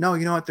 no, you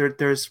know what?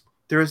 There is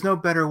no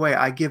better way.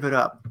 I give it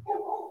up.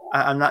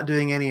 I'm not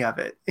doing any of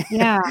it.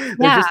 Yeah.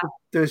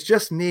 there's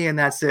just me, and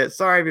that's it.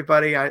 Sorry,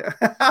 everybody.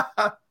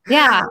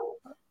 Yeah.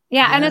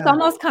 And it's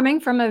almost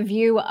coming from a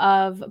view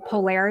of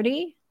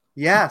polarity.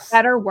 Yes.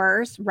 Better,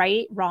 worse,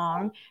 right,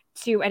 wrong,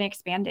 to an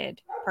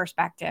expanded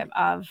perspective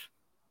of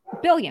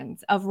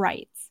billions of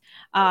rights.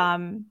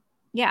 And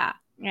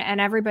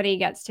everybody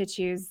gets to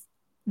choose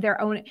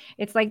their own.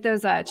 It's like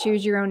those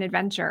choose your own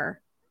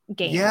adventure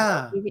games.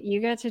 Yeah.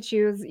 You get to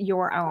choose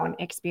your own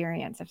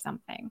experience of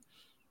something.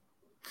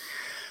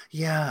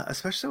 Yeah,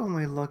 especially when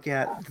we look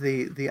at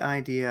the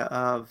idea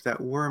of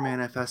that we're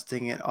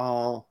manifesting it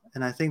all.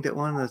 And I think that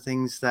one of the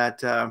things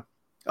that,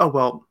 I'll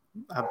go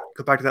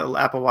back to that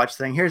Apple Watch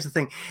thing. Here's the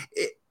thing.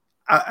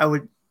 I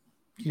would,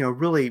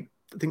 really,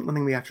 I think one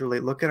thing we have to really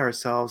look at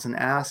ourselves and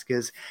ask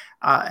is,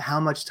 how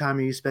much time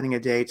are you spending a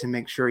day to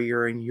make sure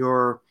you're in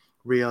your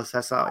real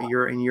sessile,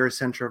 you're in your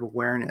center of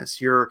awareness,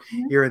 you're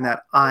in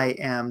that I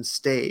am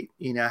state.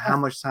 How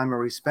much time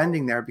are we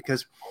spending there?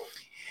 Because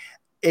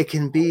it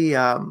can be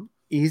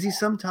easy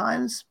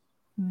sometimes.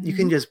 You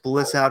can just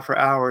bliss out for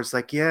hours.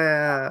 Like,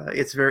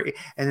 it's and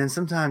then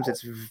sometimes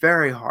it's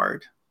very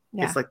hard.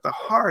 Yeah. It's like the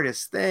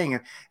hardest thing.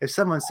 If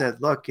someone said,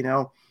 look,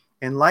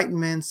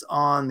 enlightenment's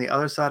on the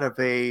other side of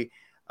a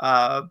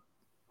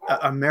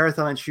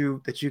marathon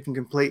that you can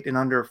complete in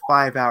under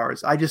 5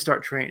 hours, I just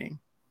start training.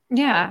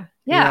 Yeah.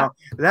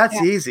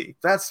 That's easy.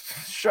 That's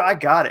sure, I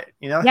got it.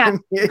 You've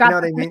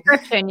got the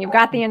description. You've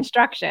got the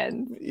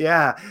instructions.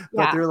 Yeah.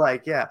 But they're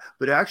like,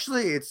 but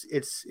actually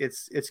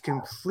it's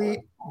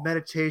complete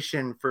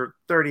meditation for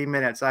 30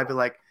 minutes. I'd be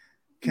like,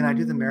 can I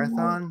do the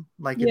marathon?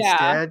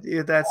 Instead?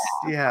 That's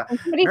Can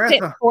somebody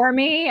sit for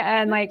me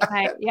and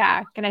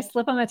can I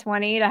slip them a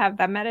 20 to have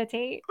them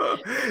meditate?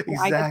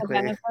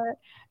 Exactly.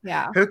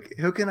 Yeah.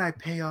 Who can I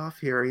pay off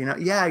here?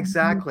 Yeah,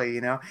 exactly.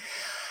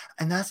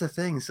 And that's the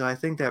thing. So I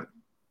think that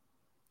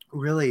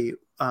really,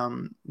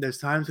 there's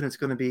times when it's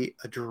going to be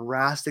a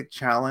drastic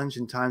challenge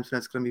and times when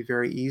it's going to be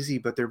very easy,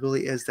 but there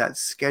really is that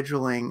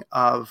scheduling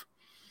of,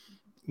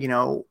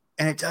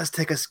 and it does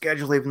take a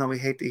schedule, even though we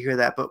hate to hear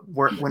that, but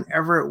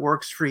whenever it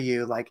works for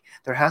you, like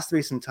there has to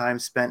be some time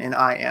spent in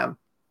I am,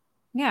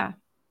 Yeah.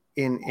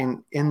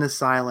 in the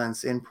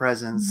silence, in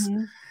presence,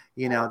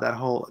 Mm-hmm. that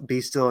whole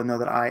be still and know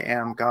that I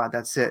am God.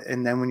 That's it.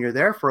 And then when you're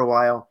there for a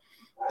while,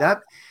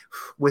 that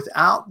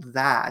without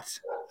that,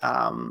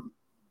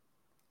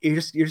 you're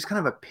just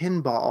kind of a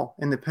pinball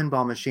in the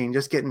pinball machine,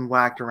 just getting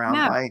whacked around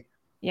Yeah. by.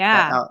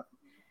 Yeah.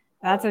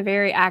 That's a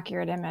very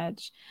accurate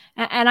image.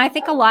 And I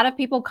think a lot of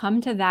people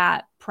come to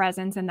that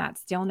presence and that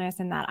stillness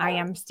and that I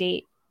am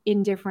state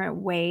in different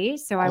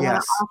ways. So I want to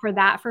Yes. offer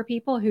that for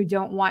people who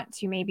don't want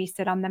to maybe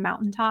sit on the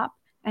mountaintop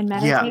and Yeah.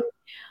 meditate.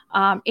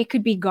 It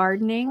could be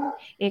gardening,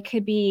 it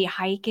could be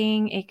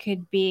hiking, it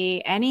could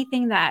be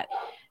anything that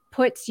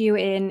puts you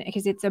in,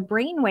 because it's a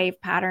brainwave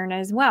pattern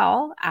as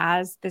well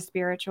as the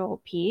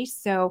spiritual piece.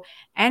 So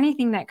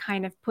anything that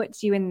kind of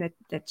puts you in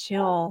the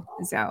chill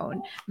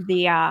zone,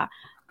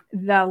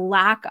 the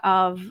lack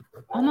of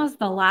almost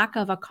the lack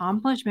of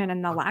accomplishment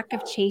and the lack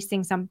of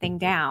chasing something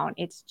down.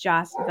 It's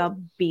just the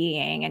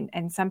being.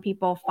 And some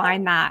people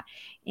find that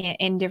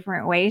in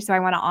different ways. So I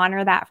want to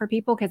honor that for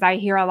people, because I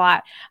hear a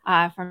lot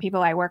from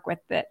people I work with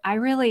that I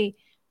really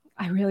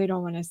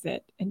don't want to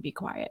sit and be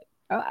quiet.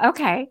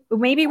 Okay,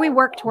 maybe we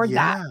work toward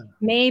that. Yeah.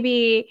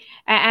 Maybe,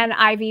 and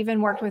I've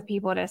even worked with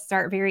people to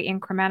start very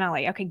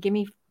incrementally. Okay, give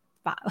me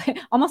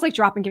almost like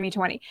drop and give me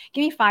 20.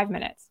 Give me 5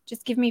 minutes.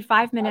 Just give me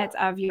 5 minutes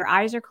of your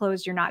eyes are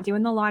closed. You're not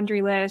doing the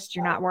laundry list.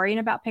 You're not worrying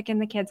about picking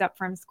the kids up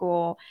from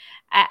school.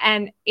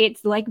 And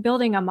it's like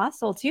building a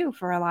muscle too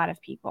for a lot of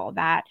people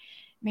that,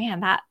 man,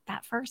 that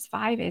first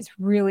 5 is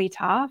really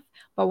tough.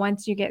 But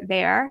once you get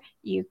there,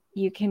 you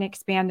can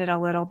expand it a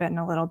little bit and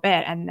a little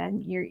bit. And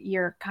then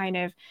you're kind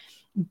of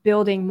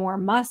building more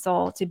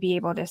muscle to be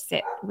able to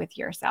sit with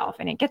yourself.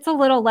 And it gets a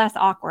little less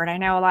awkward. I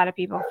know a lot of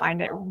people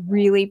find it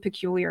really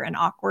peculiar and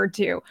awkward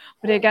too,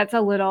 but it gets a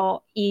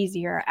little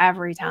easier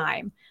every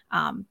time.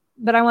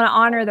 But I want to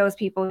honor those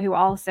people who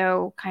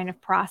also kind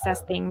of process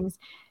things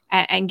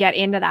and get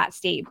into that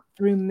state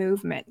through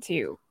movement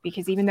too,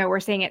 because even though we're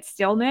saying it's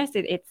stillness,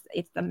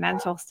 it's the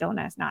mental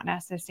stillness, not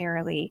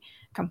necessarily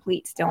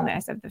complete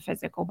stillness of the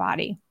physical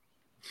body.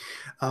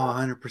 Oh,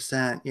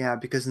 100%. Yeah,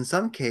 because in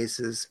some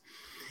cases,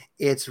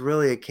 it's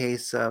really a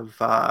case of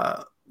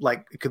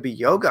like it could be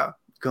yoga,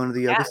 going to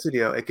the yoga Yeah.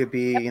 studio. It could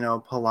be,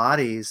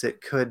 Pilates. It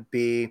could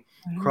be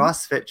Mm-hmm.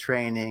 CrossFit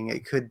training.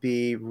 It could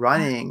be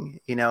running.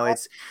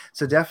 It's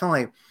so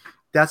definitely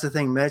that's the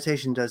thing.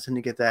 Meditation does tend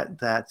to get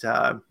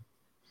that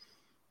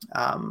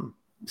um,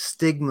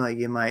 stigma,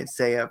 you might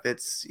say, of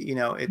it's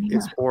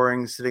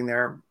boring sitting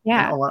there, and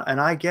Yeah.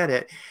 and I get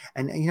it.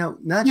 And now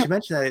that Yeah. you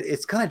mention that,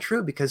 it's kind of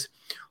true, because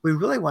we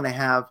really want to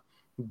have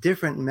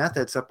different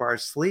methods up our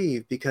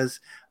sleeve, because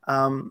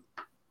um,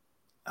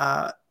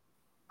 uh,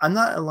 I'm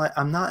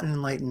not an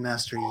enlightened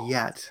master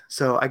yet,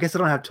 so I guess I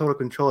don't have total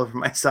control over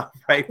myself,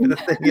 right? But the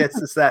thing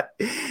is that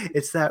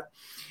it's that,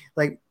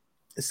 like,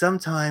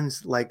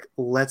 sometimes, like,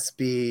 let's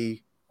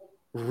be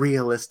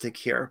realistic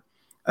here,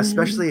 Mhm.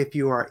 especially if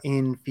you are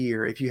in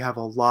fear, if you have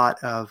a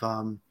lot of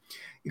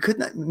you could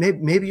not,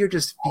 maybe you're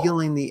just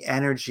feeling the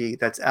energy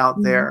that's out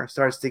Mhm. there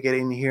starts to get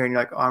in here, and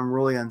you're like, oh, I'm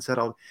really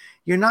unsettled.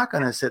 You're not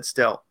going to sit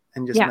still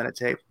and just Yeah.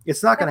 meditate.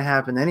 It's not Yep. going to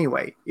happen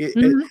anyway.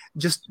 Mhm.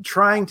 Just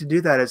trying to do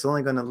that is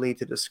only going to lead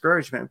to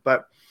discouragement.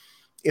 But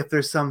if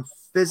there's some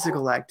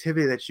physical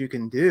activity that you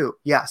can do,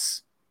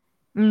 yes,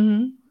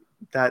 Mhm.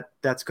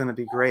 that's going to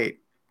be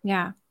great.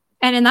 Yeah.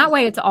 And in that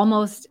way, it's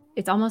almost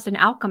an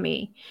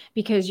alchemy,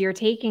 because you're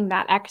taking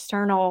that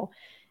external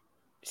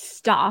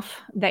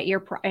stuff that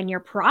and you're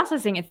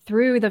processing it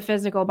through the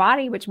physical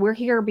body, which we're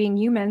here being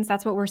humans.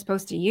 That's what we're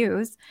supposed to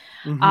use.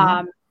 Hmm.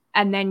 Um,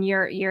 and then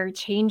you're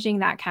changing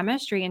that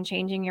chemistry and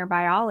changing your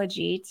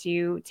biology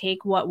to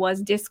take what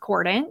was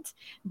discordant,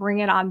 bring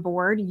it on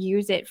board,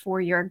 use it for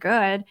your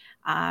good.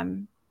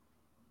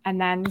 And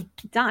then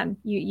done.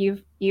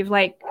 You've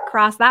like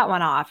crossed that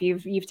one off.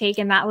 You've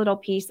taken that little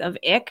piece of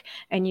ick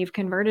and you've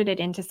converted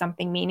it into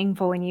something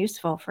meaningful and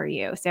useful for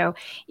you. So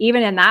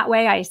even in that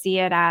way, I see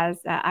it as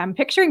I'm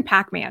picturing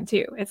Pac-Man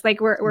too. It's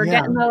like we're Yeah.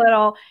 getting the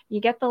little,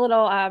 you get the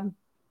little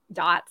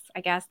dots.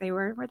 I guess they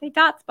were they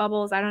dots,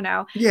 bubbles. I don't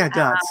know. Yeah, it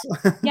Uh,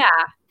 does. yeah,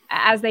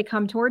 as they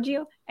come towards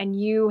you, and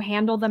you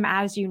handle them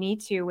as you need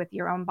to with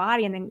your own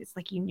body, and then it's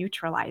like you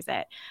neutralize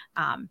it,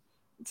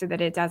 so that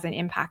it doesn't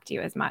impact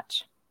you as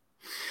much.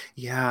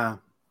 Yeah.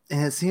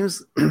 And it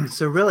seems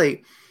so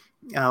really,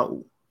 uh,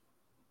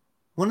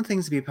 one of the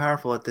things to be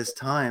powerful at this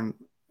time,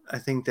 I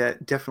think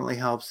that definitely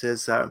helps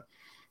is I've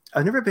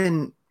never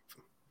been,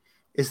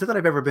 is that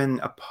I've ever been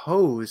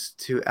opposed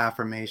to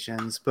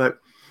affirmations, but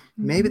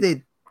maybe Mhm.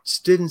 they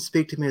just didn't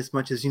speak to me as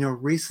much as,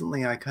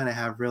 recently I kind of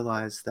have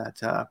realized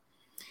that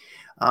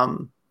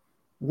um,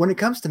 when it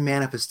comes to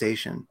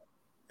manifestation,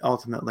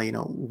 ultimately,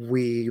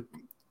 we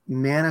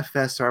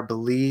manifest our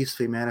beliefs,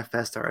 we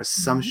manifest our Mhm.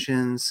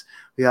 assumptions,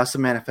 we also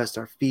manifest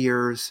our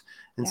fears.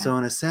 And Yeah. so,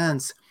 in a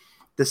sense,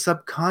 the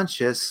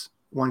subconscious,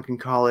 one can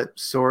call it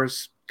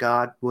source,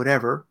 God,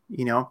 whatever,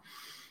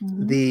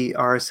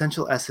 our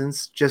essential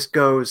essence just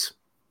goes,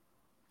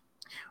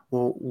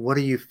 well, what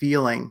are you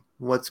feeling?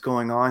 What's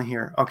going on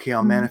here? Okay,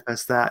 I'll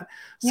manifest that.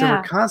 So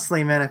we're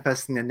constantly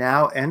manifesting the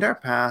now and our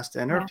past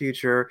and our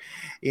future,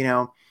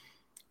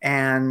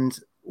 and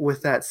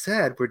with that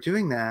said, we're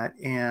doing that.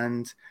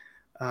 And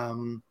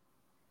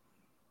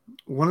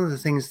one of the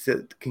things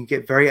that can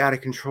get very out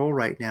of control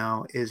right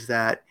now is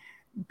that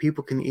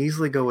people can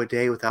easily go a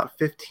day without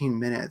 15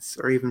 minutes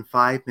or even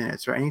 5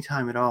 minutes or any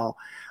time at all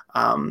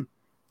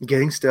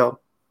getting still,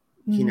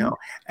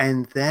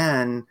 and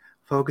then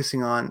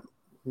focusing on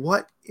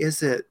what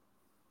is it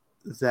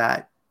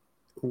that,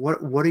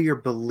 what are your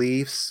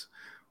beliefs?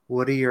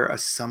 What are your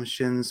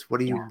assumptions? What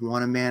do you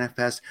want to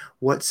manifest?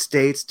 What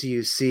states do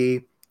you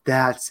see?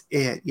 That's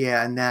it.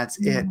 Yeah. And that's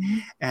it.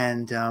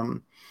 And,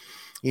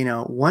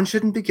 one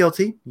shouldn't be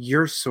guilty.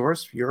 Your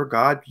source, your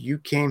God, you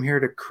came here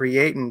to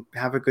create and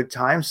have a good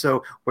time.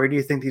 So where do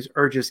you think these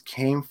urges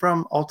came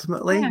from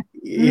ultimately?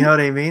 You know what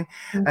I mean?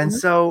 And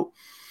so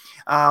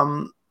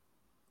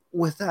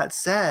with that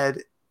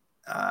said,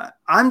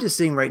 I'm just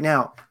seeing right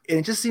now, and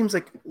it just seems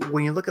like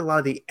when you look at a lot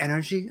of the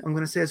energy, I'm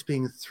going to say, it's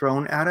being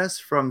thrown at us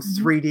from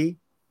 3D,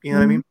 you know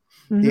what I mean?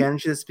 The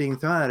energy that's being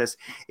thrown at us,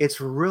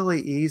 it's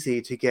really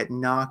easy to get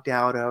knocked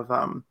out of.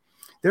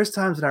 There's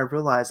times when I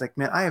realize, like,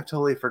 man, I have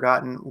totally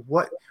forgotten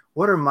what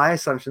are my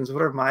assumptions,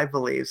 what are my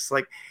beliefs.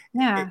 Like,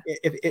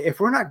 if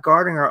we're not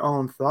guarding our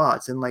own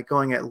thoughts and like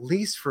going at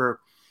least for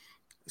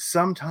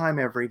some time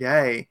every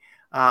day,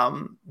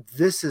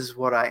 this is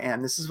what I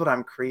am, this is what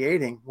I'm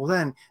creating, well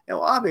then,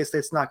 obviously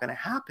it's not going to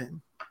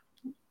happen.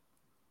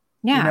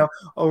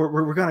 Or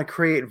we're going to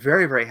create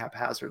very, very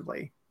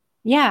haphazardly.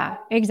 Yeah,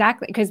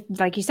 exactly. Because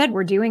like you said,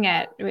 we're doing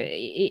it.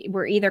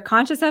 We're either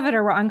conscious of it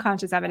or we're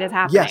unconscious of it. It's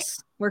happening.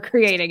 Yes. We're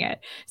creating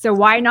it. So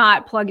why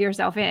not plug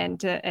yourself in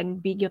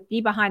and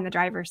be behind the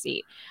driver's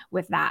seat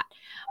with that?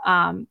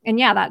 And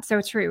yeah, that's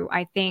so true.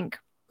 I think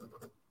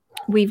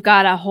we've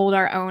got to hold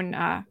our own,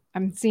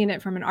 I'm seeing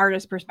it from an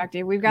artist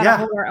perspective. We've got to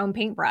hold our own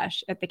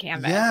paintbrush at the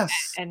canvas.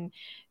 Yes. And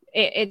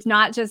it's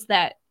not just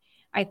that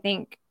I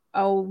think,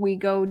 we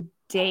go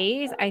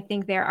days. I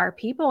think there are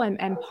people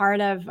and part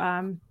of,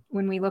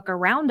 when we look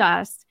around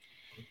us,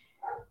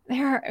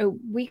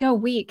 we go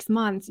weeks,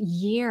 months,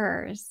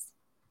 years,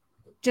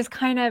 just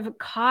kind of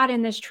caught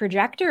in this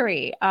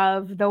trajectory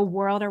of the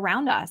world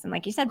around us. And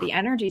like you said, the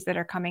energies that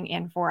are coming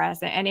in for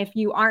us. And if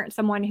you aren't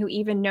someone who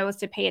even knows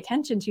to pay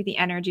attention to the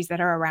energies that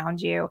are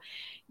around you,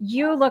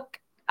 you look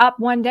up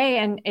one day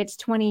and it's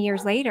 20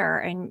 years later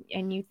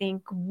and you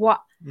think,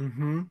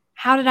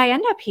 how did I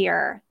end up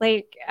here?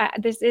 Like,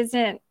 this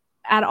isn't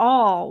at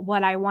all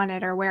what I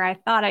wanted or where I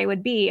thought I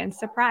would be. And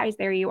surprise,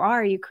 there you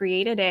are. You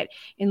created it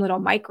in little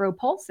micro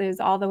pulses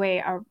all the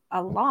way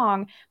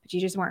along, but you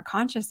just weren't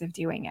conscious of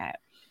doing it.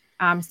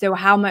 So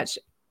how much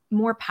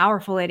more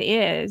powerful it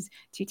is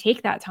to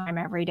take that time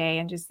every day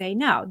and just say,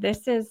 no,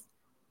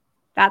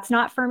 that's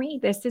not for me.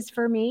 This is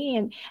for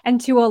me.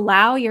 And to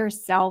allow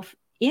yourself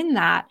in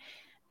that,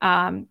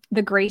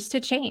 the grace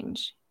to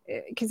change.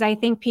 Because I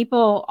think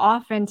people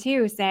often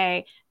too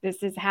say,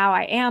 this is how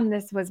I am.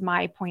 This was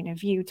my point of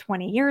view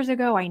 20 years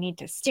ago. I need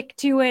to stick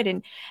to it.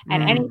 And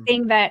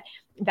anything that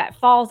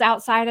falls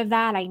outside of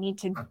that, I need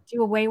to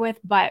do away with.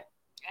 But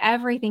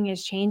everything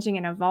is changing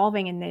and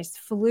evolving in this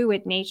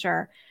fluid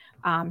nature.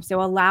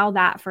 So allow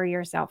that for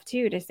yourself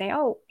too, to say,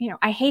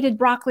 I hated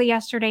broccoli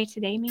yesterday.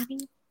 Today, maybe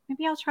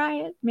I'll try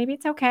it. Maybe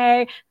it's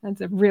okay. That's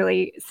a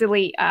really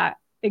silly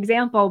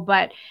example.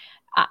 But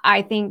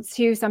I think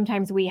too,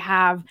 sometimes we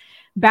have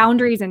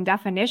boundaries and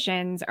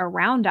definitions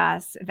around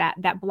us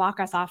that block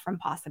us off from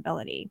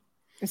possibility.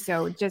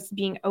 So just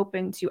being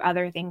open to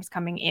other things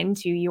coming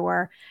into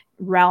your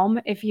realm,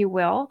 if you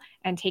will,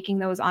 and taking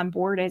those on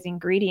board as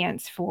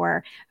ingredients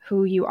for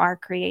who you are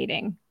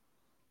creating.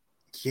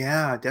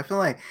 Yeah,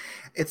 definitely.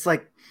 It's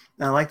like,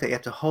 I like that you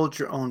have to hold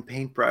your own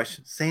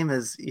paintbrush. Same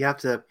as you have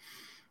to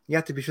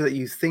be sure that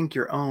you think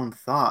your own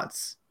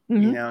thoughts.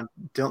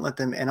 Don't let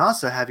them, and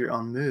also have your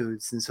own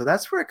moods. And so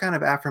that's where kind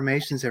of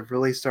affirmations have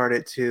really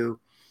started to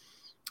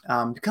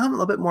become a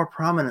little bit more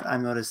prominent,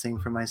 I'm noticing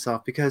for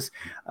myself, because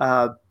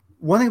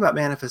one thing about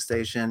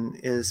manifestation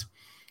is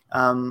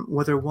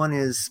whether one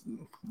is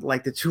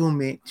like the two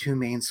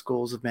main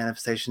schools of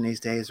manifestation these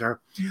days are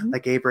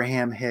like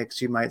Abraham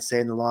Hicks, you might say,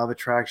 in the law of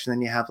attraction.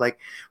 Then you have like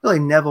really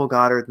Neville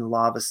Goddard in the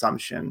law of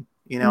assumption,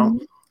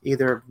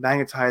 either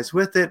magnetize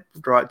with it,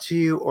 draw it to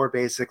you, or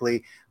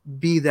basically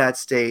be that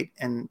state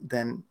and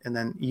then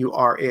you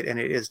are it and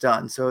it is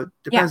done. So it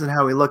depends on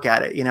how we look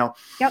at it,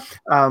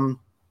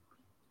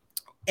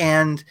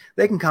 and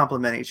they can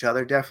complement each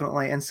other,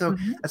 definitely. And so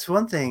that's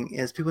one thing,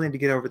 is people need to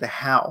get over the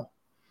how.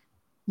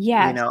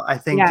 I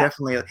think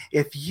definitely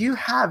if you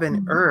have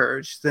an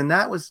urge, then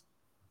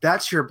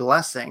that's your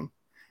blessing.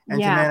 And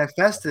to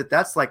manifest it,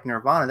 that's like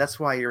nirvana. That's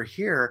why you're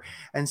here.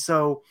 And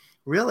so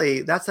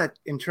really that's that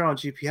internal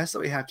GPS that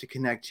we have to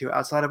connect to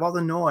outside of all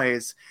the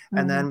noise.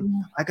 And then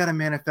Mhm. I got to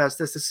manifest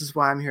this. This is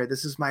why I'm here.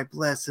 This is my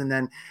bliss. And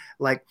then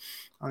like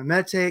I'm gonna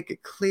meditate,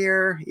 get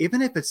clear,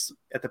 even if it's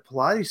at the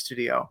Pilates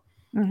studio.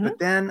 Mhm. But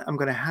then I'm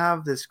gonna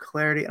have this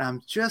clarity, and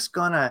I'm just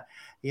gonna,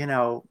 you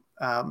know,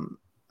 I'm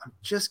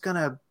just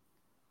gonna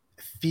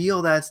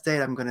feel that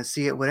state. I'm gonna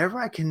see it. Whatever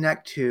I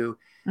connect to,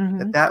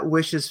 Mhm. that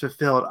wish is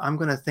fulfilled. I'm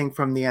gonna think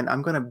from the end.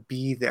 I'm gonna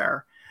be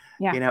there,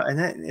 Yeah. and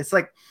then it's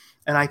like,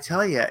 and I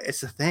tell you,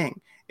 it's a thing.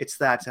 It's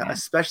that, Yeah.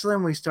 especially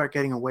when we start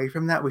getting away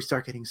from that, we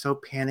start getting so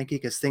panicky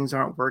because things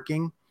aren't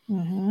working,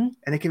 Mhm.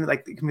 and it can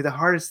be the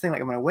hardest thing. Like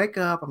I'm gonna wake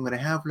up, I'm gonna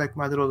have like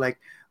my little like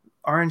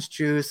orange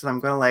juice, and I'm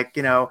gonna like,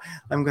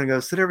 I'm gonna go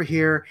sit over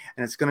here,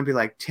 and it's gonna be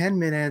like 10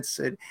 minutes.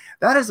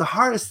 That is the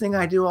hardest thing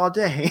I do all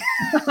day.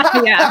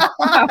 Yeah.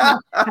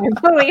 I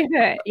believe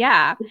it.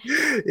 Yeah.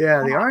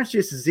 Yeah, the orange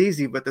juice is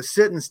easy, but the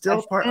sit and still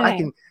That's part,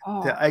 sitting.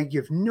 Oh. I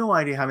give no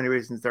idea how many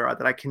reasons there are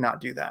that I cannot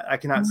do that. I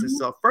cannot sit Mhm.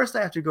 still. First,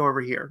 I have to go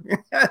over here. Then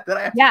I have to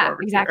go Yeah, over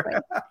here. exactly.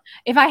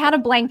 If I had a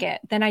blanket,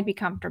 then I'd be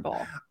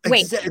comfortable.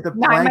 Wait, Exactly, the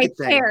my blanket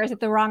thing. chair is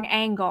at the wrong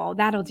angle.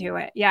 That'll do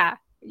it. Yeah.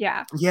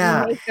 Yeah. We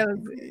Yeah. make those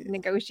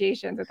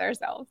negotiations with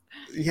ourselves.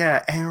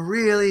 Yeah, and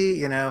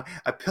really, a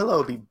pillow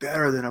would be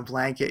better than a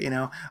blanket.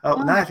 Oh, Oh,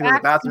 now I my have to go to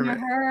the back's bathroom. gonna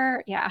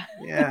hurt. Yeah.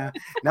 Yeah,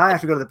 now I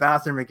have to go to the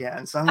bathroom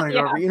again. So I'm gonna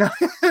go Yeah. over.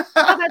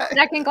 Oh, that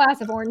second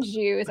glass of orange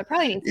juice. I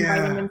probably need some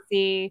Yeah, vitamin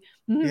C.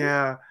 Mhm.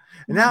 yeah.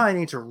 And Mhm. now I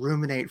need to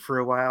ruminate for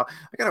a while.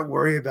 I gotta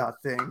worry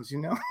about things.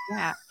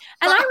 Yeah.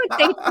 And I would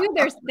say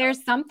too,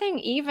 there's something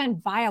even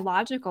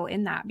biological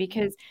in that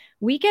because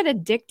we get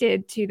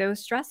addicted to those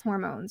stress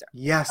hormones,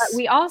 but Yes,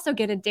 we also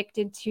get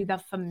addicted to the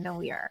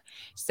familiar.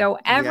 So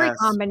every yes.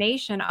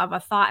 combination of a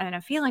thought and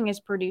a feeling is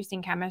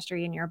producing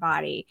chemistry in your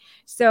body.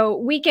 So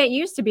we get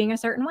used to being a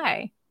certain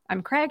way.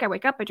 I'm Craig. I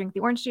wake up, I drink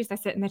the orange juice, I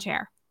sit in the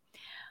chair.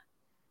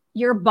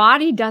 Your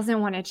body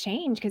doesn't want to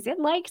change because it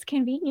likes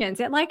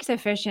convenience, it likes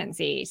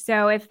efficiency.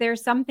 So if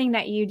there's something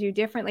that you do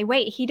differently,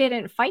 wait, he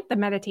didn't fight the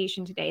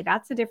meditation today.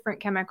 That's a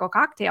different chemical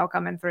cocktail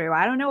coming through.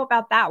 I don't know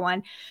about that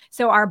one.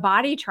 So our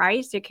body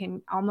tries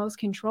to almost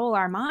control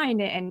our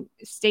mind and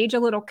stage a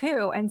little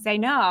coup and say,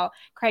 no,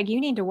 Craig, you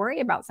need to worry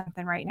about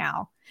something right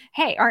now.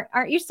 Hey,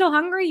 aren't you still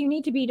hungry? You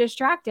need to be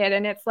distracted.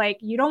 And it's like,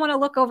 you don't want to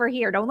look over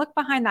here. Don't look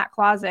behind that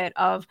closet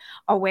of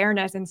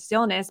awareness and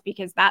stillness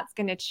because that's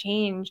going to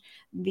change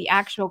the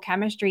actual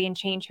chemistry and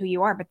change who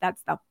you are. But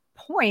that's the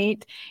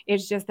point.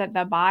 It's just that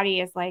the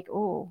body is like,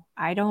 oh,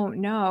 I don't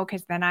know,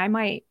 because then I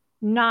might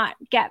not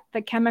get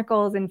the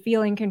chemicals and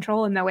feeling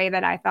control in the way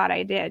that I thought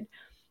I did.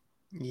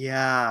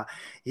 Yeah,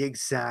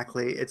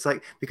 exactly. It's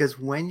like because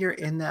when you're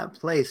in that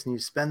place and you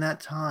spend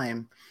that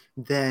time,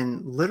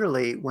 then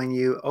literally when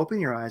you open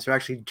your eyes, or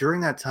actually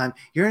during that time,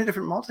 you're in a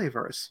different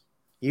multiverse.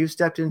 You've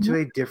stepped into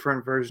Mhm. a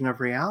different version of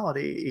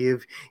reality.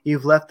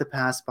 You've left the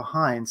past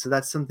behind. So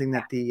that's something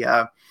that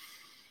the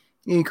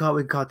we call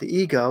it the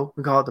ego,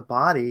 we call it the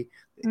body.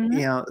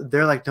 Mhm.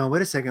 They're like, no,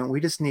 wait a second, we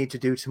just need to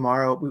do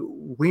tomorrow.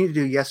 We need to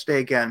do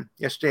yesterday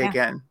Yeah.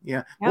 again. But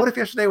Yep. what if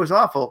yesterday was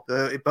awful?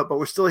 But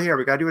we're still here.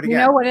 We got to do it You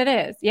know again. what it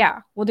is. Yeah,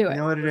 we'll do You it.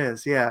 know what it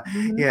is? Yeah,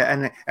 Mhm.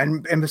 yeah,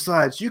 and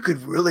besides, you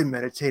could really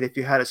meditate if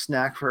you had a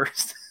snack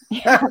first.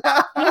 Yeah.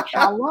 Think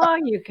how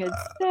long you could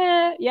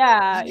sit.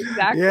 Yeah,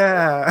 exactly.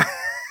 Yeah.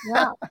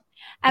 Yeah.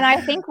 And I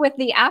think with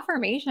the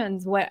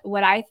affirmations, what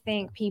I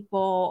think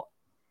people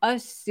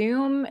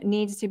assume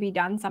needs to be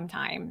done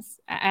sometimes,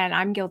 and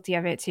I'm guilty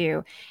of it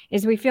too,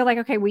 is we feel like,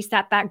 okay, we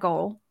set that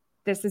goal.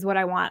 This is what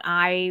I want.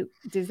 I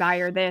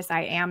desire this.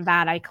 I am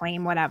that. I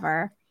claim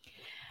whatever.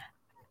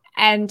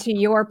 And to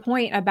your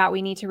point about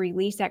we need to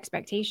release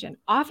expectation,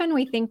 often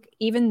we think,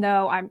 even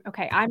though I'm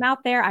okay, I'm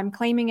out there, I'm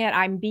claiming it,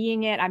 I'm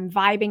being it, I'm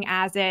vibing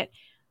as it.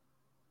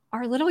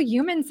 Our little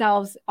human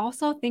selves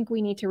also think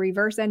we need to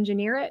reverse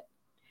engineer it.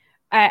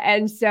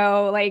 And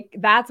so, like,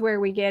 that's where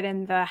we get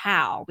in the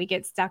how. We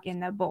get stuck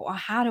in the, but well,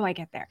 how do I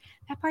get there?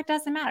 That part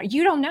doesn't matter.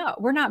 You don't know.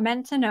 We're not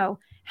meant to know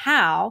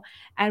how.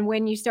 And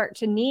when you start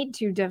to need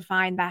to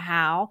define the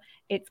how,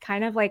 it's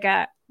kind of like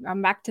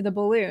I'm back to the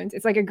balloons.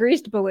 It's like a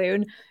greased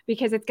balloon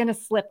because it's going to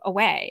slip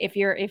away. If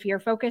you're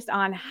focused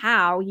on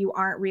how, you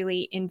aren't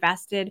really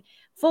invested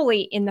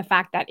fully in the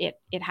fact that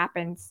it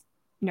happens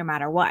no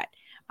matter what.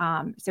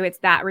 So it's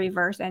that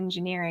reverse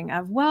engineering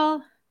of,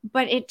 well,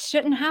 but it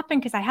shouldn't happen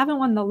because I haven't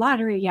won the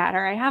lottery yet,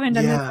 or I haven't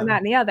done this and Yeah. that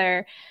and the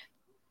other.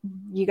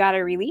 You got to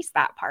release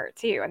that part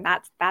too. And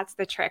that's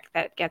the trick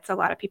that gets a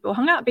lot of people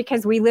hung up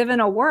because we live in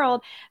a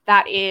world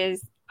that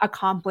is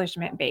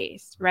accomplishment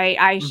based, right?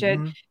 I should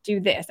Hmm.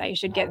 do this. I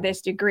should get this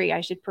degree.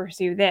 I should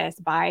pursue this.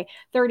 By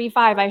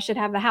 35, I should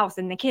have the house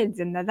and the kids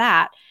and the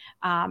that.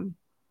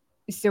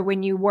 So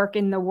when you work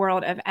in the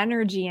world of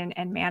energy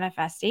and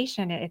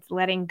manifestation, it's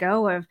letting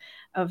go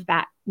of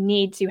that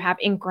need to have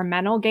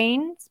incremental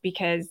gains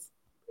because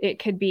it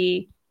could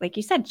be, like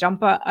you said,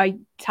 jump a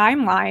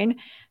timeline.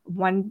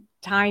 One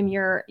time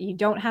you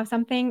don't have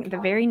something, the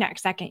very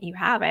next second you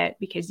have it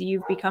because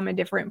you've become a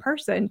different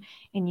person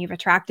and you've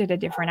attracted a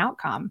different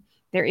outcome.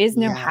 There is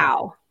no Yeah.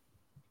 how.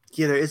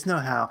 Yeah, there is no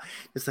how.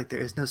 It's like there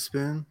is no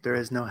spoon, there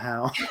is no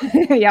how.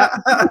 Yep.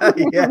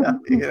 Yeah,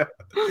 yeah.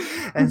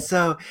 And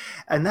so,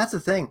 and that's the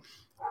thing.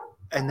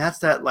 And that's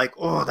that, like,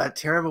 oh, that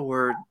terrible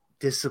word,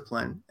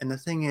 discipline. And the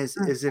thing is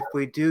if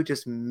we do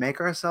just make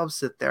ourselves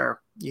sit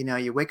there,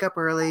 you wake up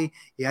early,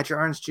 you had your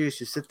orange juice,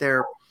 you sit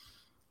there.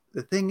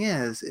 The thing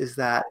is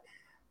that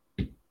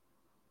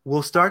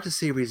we'll start to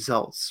see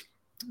results.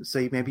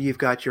 So maybe you've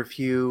got your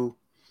few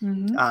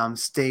Mm-hmm.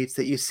 states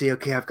that you see,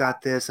 okay, I've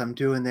got this, I'm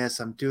doing that.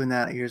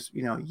 Here's,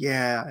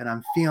 yeah, and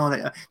I'm feeling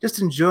it, just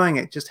enjoying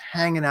it, just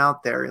hanging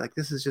out there. Like,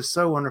 this is just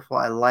so wonderful.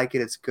 I like it.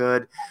 It's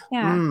good.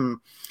 Yeah.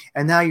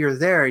 And now you're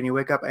there and you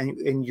wake up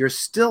and you're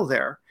still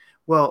there.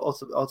 Well,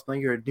 also, ultimately,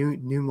 you're a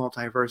new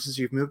multiverses.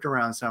 You've moved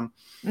around some.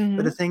 But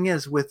Mm-hmm. the thing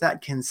is, with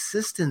that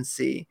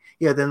consistency,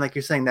 then like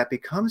you're saying, that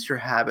becomes your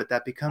habit.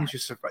 That becomes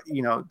your,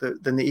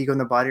 then the ego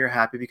and the body are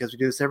happy because we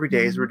do this every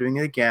day. So Mm-hmm. we're doing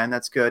it again.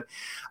 That's good.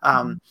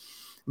 Mm-hmm.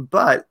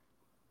 But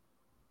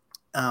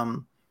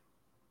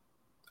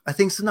I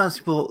think sometimes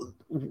people,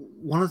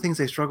 one of the things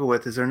they struggle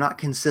with is they're not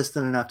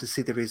consistent enough to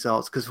see the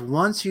results. Because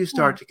once you Yeah.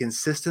 start to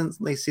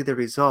consistently see the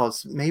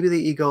results, maybe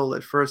the ego will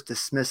at first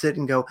dismiss it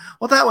and go,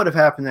 well, that would have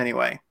happened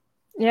anyway.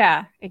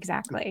 Yeah,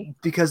 exactly.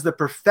 Because the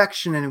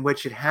perfection in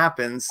which it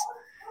happens,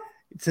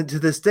 to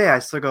this day, I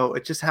still go,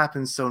 it just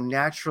happens so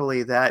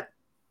naturally that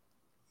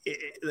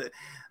the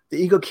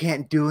ego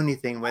can't do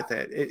anything with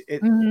it.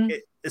 Mm-hmm.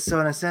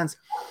 So in a sense,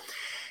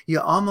 you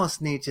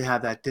almost need to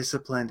have that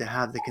discipline, to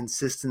have the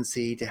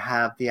consistency, to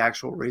have the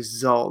actual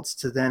results,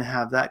 to then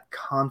have that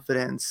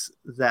confidence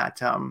that,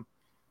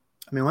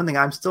 one thing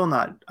I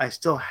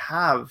still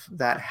have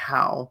that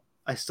how.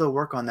 I still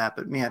work on that,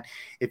 but man,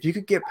 if you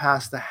could get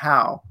past the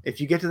how,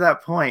 if you get to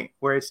that point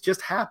where it's just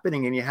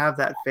happening and you have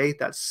that faith,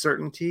 that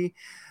certainty,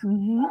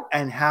 Mm-hmm.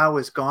 and how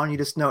is gone, you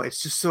just know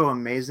it's just so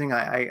amazing.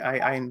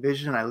 I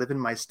envision, I live in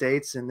my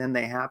states and then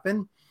they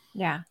happen.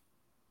 Yeah.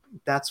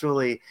 That's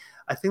really,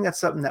 I think that's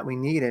something that we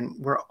need. And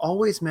we're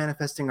always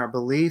manifesting our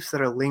beliefs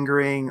that are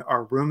lingering,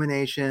 our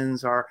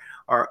ruminations, our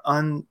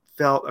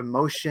unfelt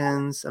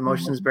emotions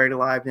Mm-hmm. buried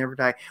alive, never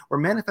die. We're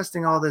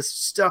manifesting all this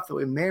stuff that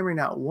we may or may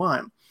not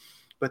want.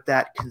 But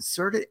that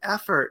concerted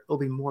effort will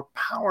be more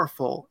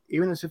powerful,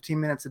 even in 15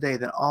 minutes a day,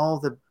 than all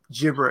the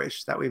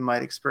gibberish that we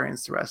might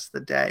experience the rest of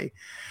the day.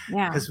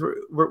 Yeah. Because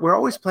we're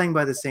always playing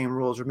by the same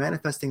rules. We're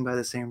manifesting by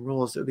the same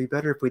rules. It would be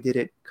better if we did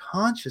it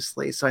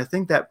consciously. So I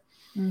think that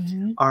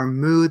Mm-hmm. our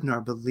mood and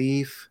our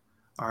belief,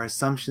 our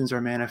assumptions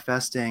are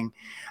manifesting.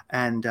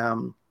 And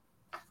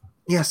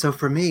so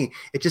for me,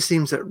 it just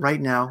seems that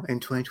right now in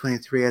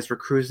 2023, as we're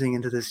cruising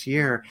into this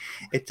year,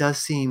 it does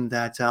seem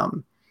that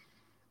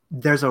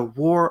there's a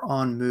war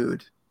on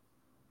mood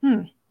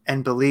Hmm.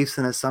 and beliefs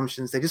and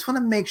assumptions. They just want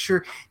to make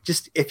sure,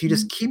 just if you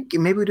just keep,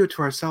 maybe we do it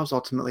to ourselves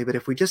ultimately, but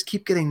if we just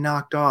keep getting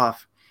knocked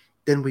off,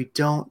 then we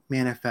don't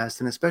manifest.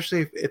 And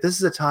especially if this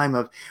is a time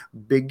of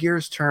big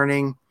gears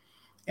turning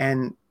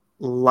and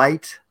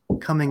light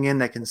coming in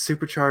that can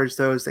supercharge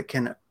those that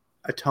can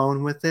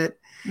atone with it.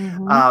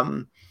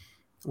 Mm-hmm.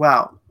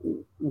 Wow,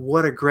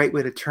 what a great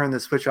way to turn the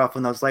switch off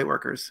on those light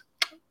workers,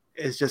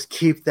 is just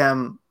keep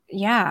them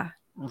Yeah.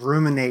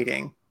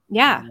 ruminating.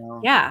 Yeah.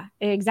 Yeah,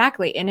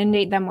 exactly.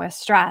 Inundate them with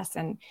stress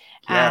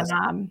Yes.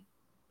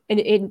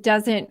 it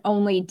doesn't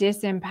only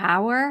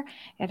disempower,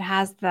 it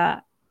has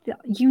the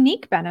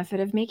unique benefit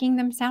of making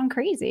them sound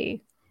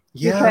crazy.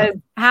 Yeah.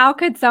 Because how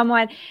could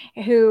someone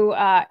who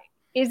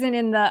isn't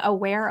in the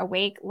aware,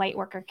 awake light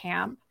worker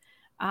camp,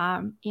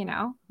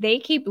 they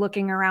keep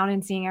looking around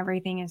and seeing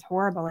everything is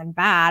horrible and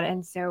bad.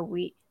 And so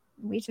we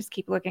just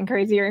keep looking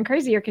crazier and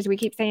crazier because we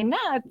keep saying, no,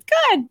 it's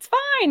good. It's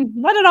fine.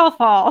 Let it all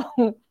fall.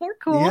 We're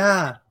cool.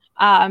 Yeah.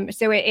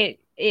 So it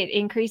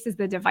increases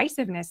the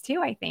divisiveness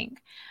too, I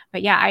think.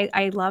 But yeah,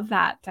 I love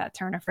that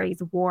turn of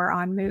phrase, war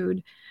on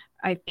mood.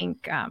 I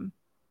think,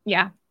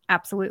 yeah,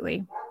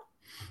 absolutely.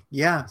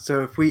 Yeah.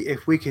 So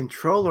if we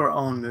control our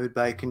own mood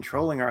by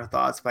controlling our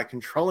thoughts, by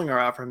controlling our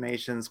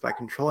affirmations, by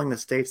controlling the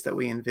states that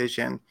we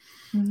envision,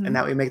 and Mm-hmm.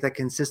 that we make that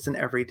consistent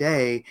every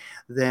day,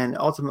 then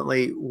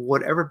ultimately,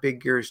 whatever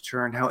big gears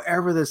turn,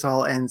 however this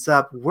all ends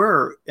up,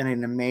 we're in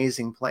an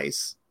amazing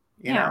place.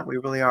 Yeah. We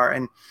really are.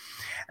 And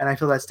I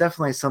feel that's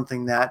definitely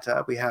something that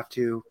we have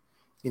to,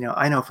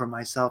 I know for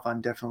myself,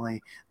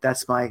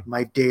 that's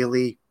my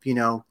daily,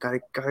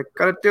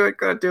 gotta do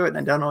it. And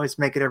I don't always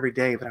make it every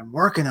day, but I'm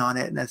working on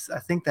it. And I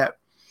think that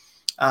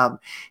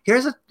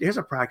here's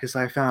a practice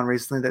I found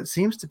recently that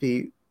seems to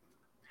be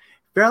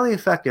fairly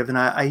effective. And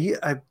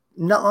I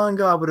not long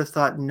ago, I would have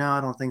thought, no,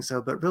 I don't think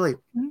so. But really,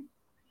 Mm-hmm.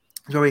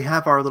 so we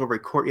have our little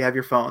record, you have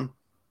your phone,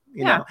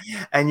 Yeah.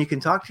 and you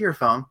can talk to your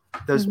phone.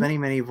 There's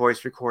Mm-hmm. many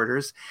voice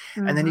recorders,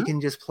 and then you Mm-hmm.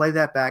 can just play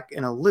that back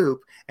in a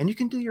loop, and you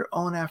can do your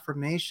own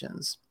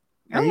affirmations.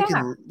 Oh And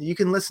yeah. you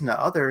can listen to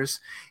others,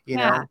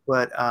 Yeah.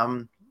 but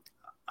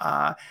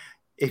uh,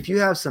 if you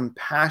have some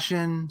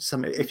passion,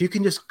 if you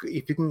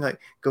can like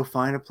go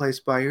find a place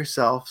by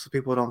yourself so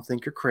people don't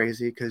think you're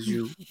crazy, because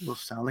you will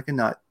sound like a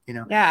nut.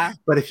 Yeah.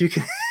 But if you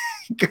can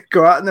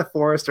go out in the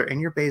forest or in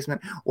your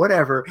basement,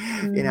 whatever,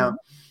 Mm-hmm.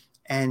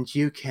 and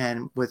you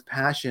can, with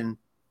passion,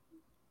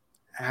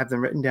 have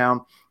them written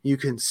down. You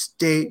can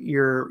state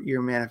your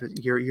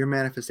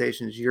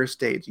manifestations, your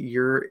states,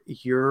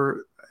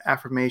 your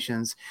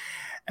affirmations,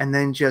 and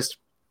then just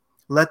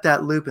let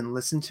that loop and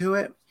listen to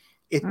it.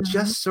 It Mhm.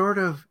 just sort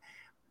of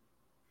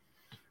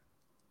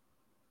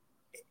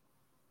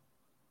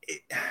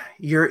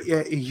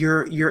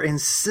you're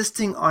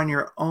insisting on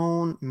your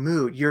own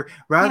mood. You're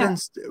Yeah.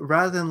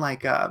 rather than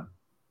like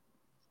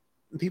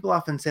people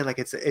often say like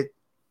it's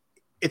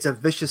a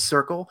vicious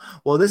circle.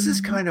 Well, this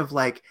is Mhm. kind of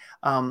like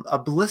a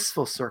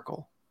blissful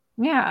circle.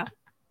 Yeah.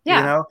 You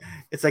Yeah. know,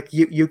 it's like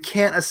you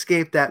can't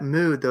escape that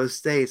mood, those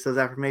states, those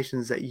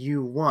affirmations that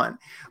you want.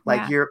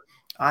 Like Yeah.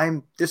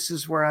 this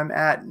is where I'm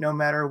at no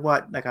matter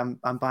what. Like I'm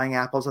buying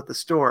apples at the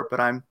store, but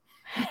I'm,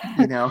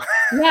 you know,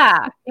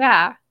 Yeah.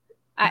 Yeah.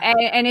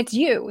 And it's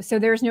you. So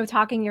there's no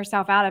talking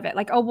yourself out of it.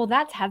 Like, oh, well,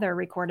 that's Heather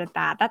recorded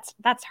that.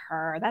 That's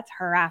her. That's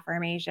her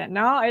affirmation.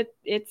 No,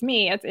 it's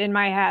me. It's in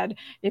my head.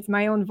 It's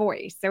my own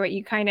voice. So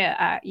you kind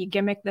of you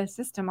gimmick the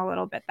system a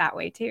little bit that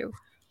way too.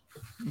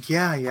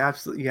 yeah, you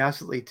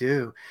absolutely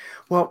do.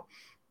 Well,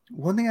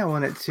 one thing I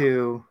wanted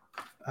to,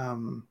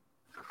 um,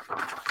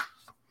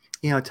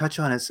 touch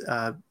on is,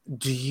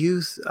 do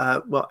you,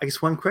 well, I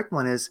guess one quick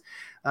one is,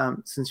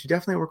 since you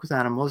definitely work with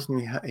animals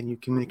and you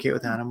communicate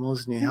with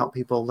animals and you help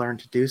people learn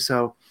to do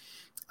so,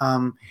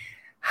 um,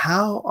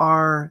 how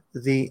are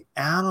the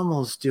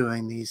animals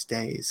doing these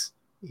days?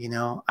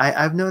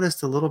 I've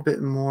noticed a little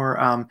bit more,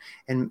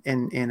 in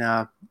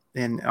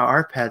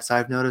our pets.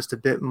 I've noticed a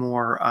bit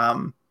more.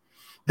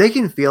 They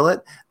can feel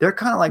it. They're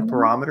kind of like Mhm.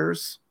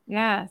 barometers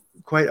Yes.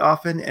 quite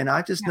often, and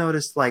I just Yeah.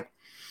 noticed like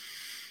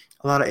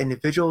a lot of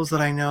individuals that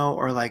I know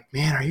are like,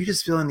 man, are you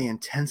just feeling the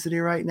intensity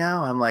right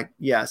now? I'm like,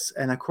 yes.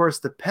 And of course,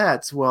 the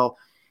pets, well,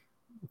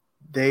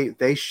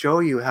 they show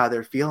you how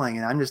they're feeling,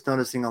 and I'm just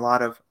noticing a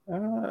lot of,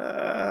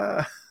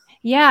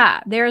 Yeah.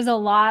 There's a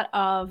lot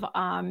of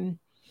I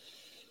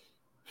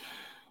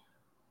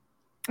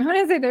want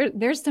to say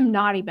there's some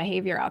naughty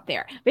behavior out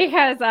there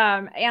because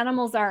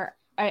animals are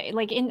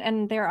like in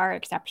and there are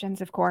exceptions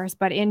of course,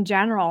 but in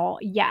general,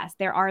 yes,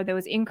 there are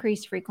those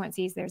increased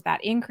frequencies, there's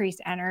that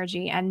increased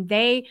energy, and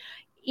they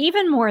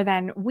even more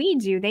than we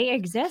do, they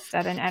exist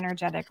at an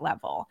energetic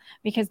level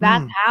because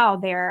that's mm, how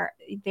they're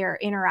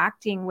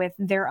interacting with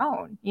their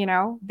own,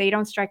 they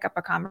don't strike up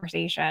a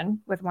conversation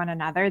with one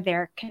another,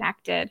 they're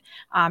connected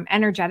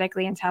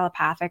energetically and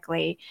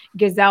telepathically.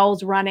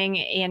 Gazelles running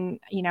in,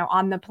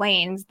 on the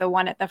plains, the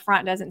one at the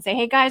front doesn't say,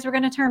 hey guys, we're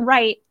going to turn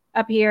right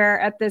up here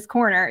at this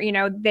corner.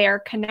 They're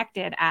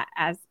connected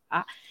as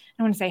I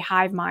don't want to say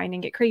hive mind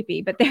and get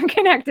creepy, but they're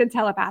connected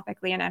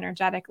telepathically and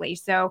energetically.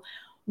 So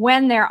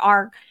when there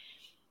are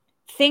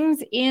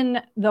things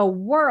in the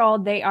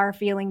world, they are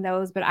feeling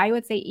those. But I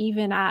would say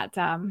even at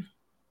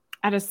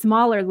a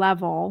smaller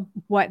level,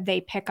 what they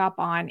pick up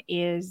on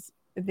is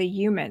the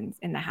humans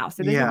in the house.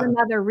 So this is yeah,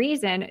 another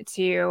reason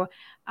to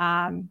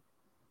um,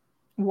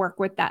 work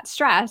with that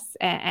stress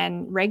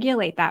and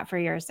regulate that for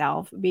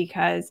yourself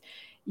because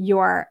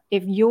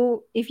if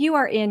you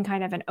are in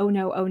kind of an oh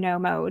no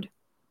mode,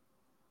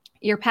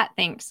 your pet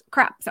thinks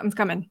crap something's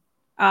coming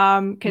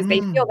because they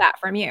feel mm, that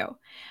from you.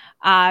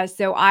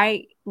 So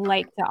I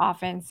like to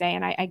often say,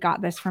 and I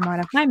got this from one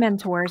of my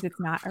mentors, it's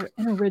not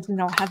an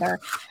original Heather,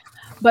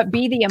 but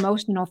be the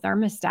emotional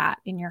thermostat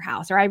in your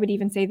house, or I would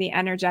even say the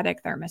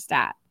energetic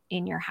thermostat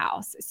in your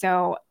house.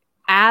 So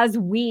as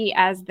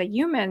the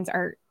humans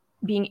are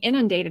being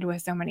inundated with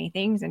so many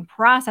things and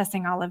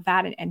processing all of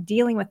that and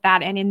dealing with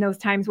that, and in those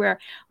times where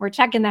we're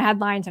checking the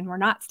headlines and we're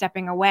not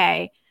stepping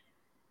away,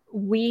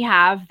 we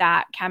have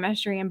that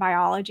chemistry and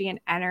biology and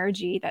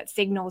energy that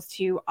signals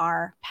to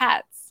our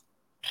pets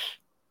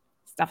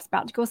stuff's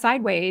about to go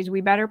sideways. We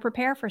better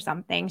prepare for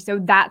something. So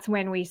that's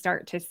when we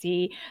start to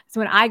see. So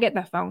when I get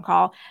the phone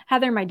call,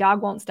 Heather, my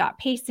dog won't stop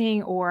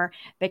pacing, or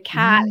the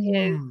cat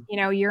is, mm.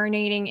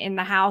 urinating in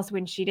the house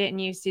when she didn't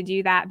used to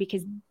do that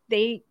because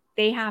they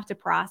have to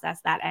process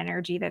that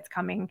energy that's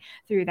coming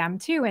through them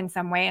too in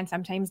some way, and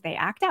sometimes they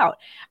act out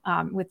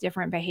with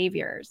different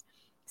behaviors.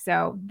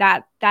 So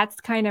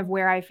that's kind of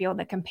where I feel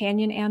the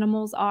companion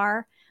animals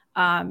are.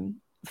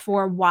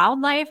 For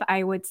wildlife,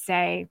 I would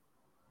say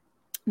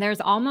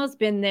there's almost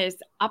been this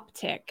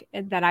uptick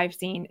that I've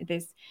seen,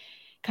 this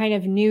kind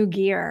of new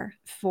gear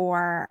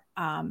for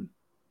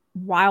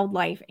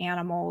wildlife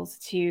animals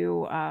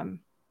to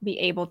be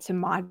able to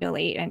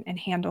modulate and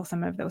handle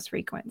some of those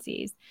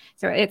frequencies.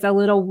 So it's a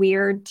little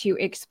weird to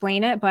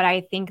explain it, but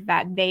I think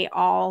that they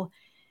all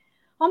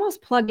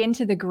almost plug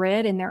into the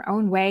grid in their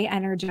own way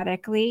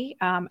energetically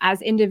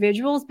as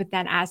individuals, but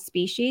then as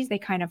species, they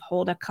kind of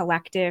hold a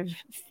collective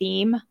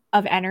theme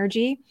of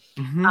energy.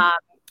 Mm-hmm. Um,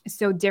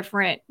 so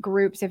different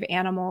groups of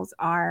animals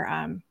are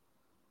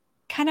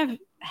kind of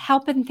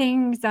helping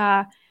things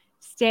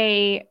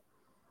stay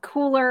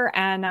cooler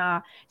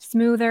and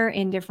smoother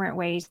in different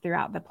ways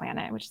throughout the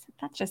planet, which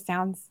that just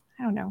sounds,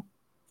 I don't know,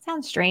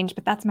 Sounds strange,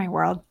 but that's my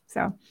world.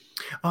 So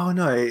Oh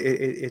no,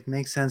 it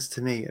makes sense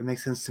to me. It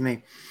makes sense to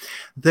me.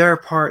 They're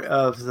part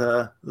of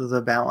the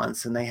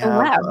balance, and they the have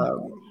web.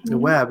 the Mhm.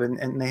 web,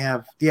 and they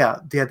have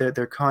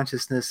their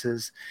consciousness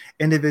is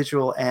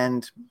individual.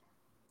 And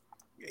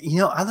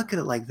I look at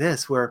it like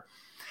this, where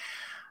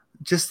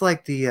just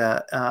like the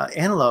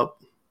antelope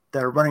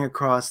that are running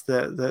across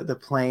the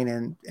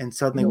plain, and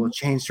suddenly will Mhm.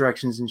 change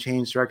directions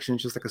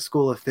just like a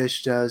school of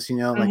fish does. Like,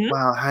 Mhm.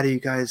 wow, how do you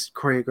guys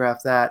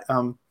choreograph that?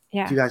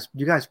 Yeah. Do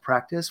you guys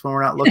practice when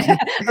we're not looking?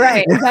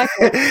 Right.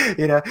 Exactly.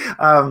 you know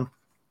um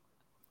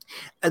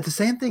the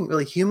same thing,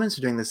 really. Humans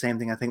are doing the same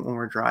thing, I think, when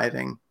we're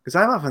driving, because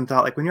I've often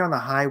thought, like, when you're on the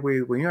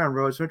highway, when you're on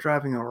roads, we're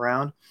driving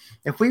around,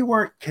 if we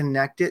weren't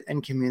connected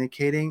and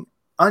communicating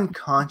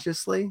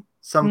unconsciously, Mhm.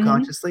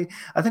 subconsciously,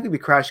 I think we'd be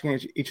crashing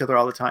into each other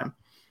all the time.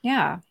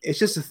 Yeah. It's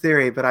just a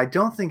theory, but I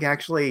don't think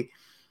actually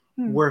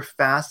Hmm. we're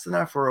fast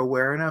enough or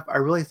aware enough. I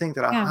really think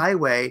that a Yeah.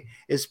 highway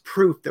is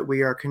proof that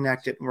we are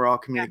connected and we're all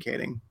Yeah.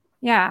 communicating.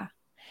 Yeah.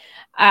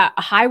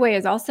 A highway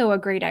is also a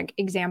great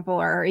example,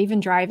 or even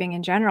driving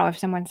in general. If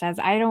someone says,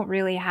 I don't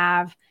really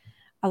have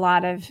a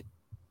lot of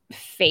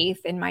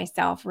faith in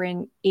myself or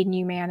in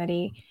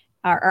humanity,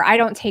 or I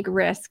don't take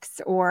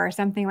risks or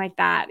something like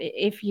that.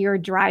 If you're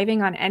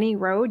driving on any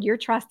road, you're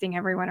trusting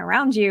everyone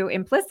around you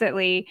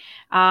implicitly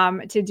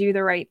to do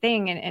the right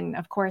thing. And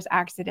of course,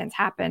 accidents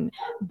happen,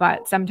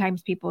 but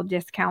sometimes people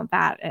discount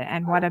that.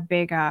 And what a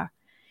big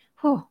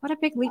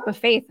leap of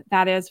faith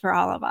that is for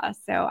all of us.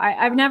 So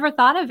I've never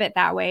thought of it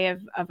that way,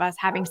 of us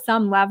having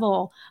some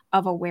level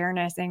of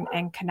awareness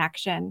and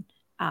connection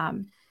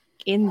um,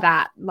 in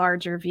that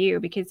larger view,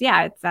 because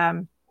yeah, it's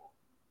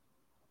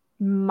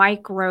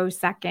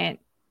microsecond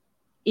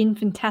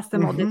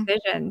infinitesimal Hmm.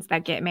 decisions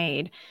that get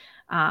made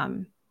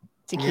um,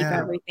 to keep Yeah.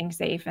 everything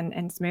safe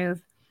and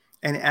smooth.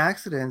 And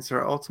accidents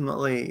are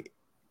ultimately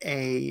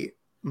a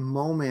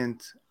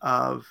moment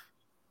of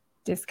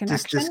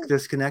Disconnection.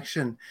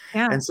 disconnection.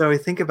 Yeah. And so we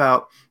think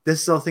about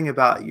this whole thing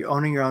about you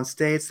owning your own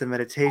states, the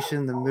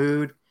meditation, the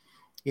mood,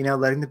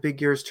 letting the big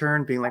gears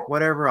turn, being like,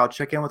 whatever, I'll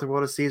check in with the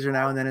world of Caesar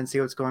now and then and see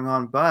what's going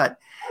on. But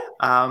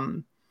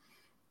um,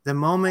 the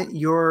moment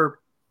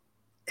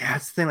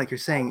that's the thing, like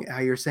how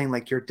you're saying,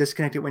 like, you're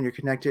disconnected when you're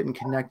connected and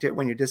connected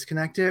when you're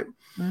disconnected.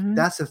 Mm-hmm.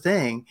 That's the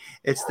thing.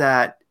 It's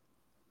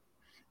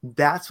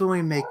that's when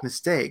we make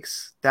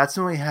mistakes. That's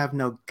when we have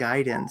no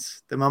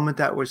guidance. The moment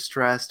that we're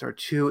stressed or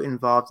too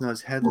involved in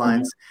those Mm-hmm.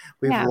 headlines,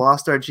 we've Yeah.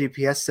 lost our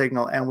GPS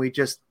signal, and we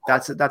just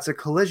that's a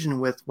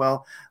collision with,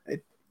 well,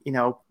 you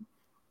know,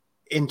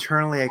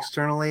 internally,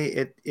 externally,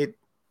 it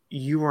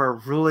you are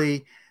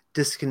really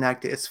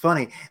disconnected. It's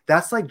funny.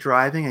 That's like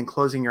driving and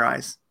closing your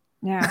eyes.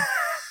 Yeah.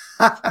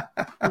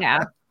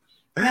 Yeah.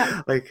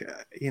 Yeah. Like,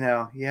 yeah,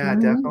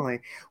 Mm-hmm. definitely.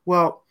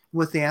 Well,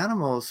 with the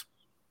animals,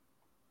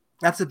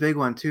 that's a big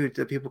one too,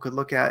 that people could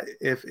look at,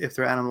 if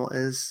their animal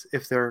is,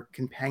 if their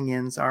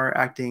companions are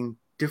acting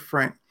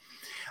different.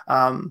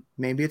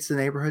 Maybe it's the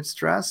neighborhood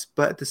stress,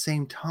 but at the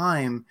same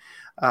time,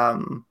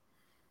 um,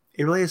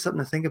 it really is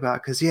something to think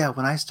about. Because yeah,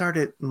 when I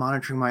started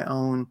monitoring my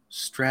own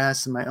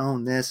stress and my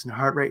own this and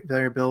heart rate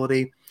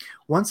variability,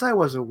 once I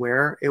was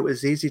aware, it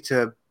was easy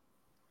to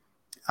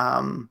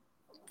um,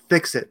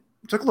 fix it.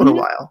 It took a little Mm-hmm.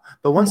 while,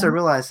 but once I Mm-hmm.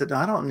 realized that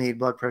I don't need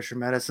blood pressure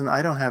medicine,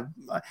 I don't have.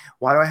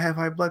 Why do I have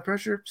high blood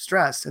pressure?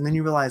 Stress, and then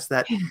you realize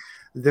that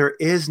there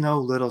is no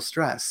little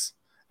stress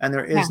and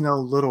there Yeah. is no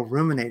little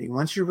ruminating.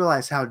 Once you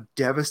realize how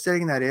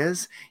devastating that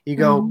is, you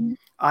go, Mm-hmm.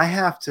 I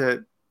have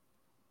to,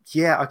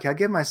 yeah, okay, I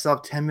give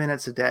myself 10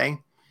 minutes a day,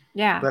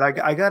 Yeah. but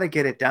I got to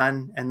get it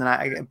done. And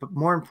then but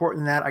more important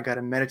than that, I got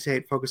to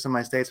meditate, focus on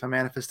my states, my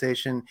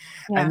manifestation.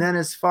 And Yeah. then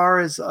as far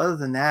as other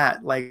than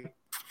that, like,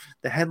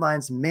 the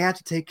headlines may have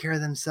to take care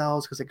of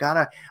themselves, because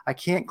I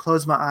can't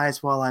close my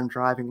eyes while I'm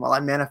driving, while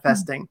I'm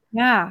manifesting,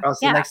 Yeah. or else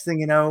the Yeah. next thing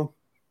you know,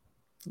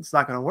 it's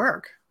not going to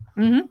work.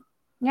 Mm-hmm.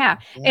 Yeah.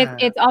 Yeah.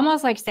 It's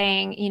almost like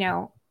saying,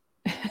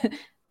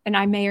 and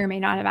I may or may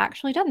not have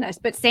actually done this,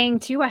 but saying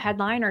to a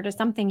headline or to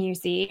something you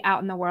see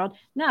out in the world,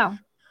 no,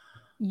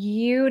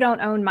 you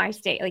don't own my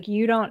state. Like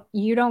you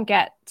don't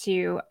get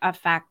to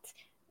affect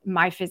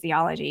my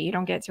physiology. You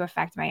don't get to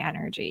affect my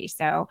energy.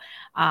 So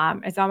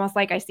it's almost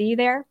like I see you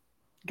there.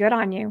 Good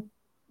on you.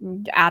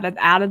 Out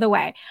of the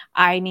way.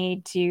 I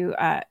need to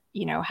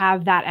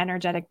have that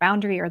energetic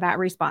boundary or that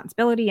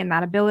responsibility and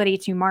that ability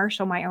to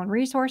marshal my own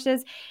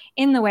resources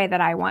in the way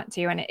that I want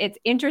to. And it's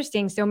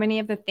interesting. So many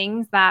of the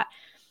things that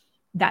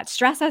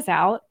stress us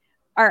out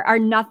are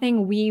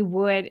nothing we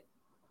would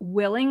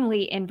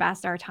willingly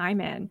invest our time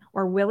in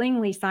or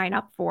willingly sign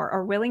up for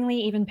or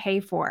willingly even pay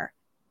for.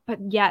 But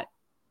yet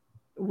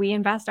we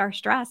invest our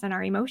stress and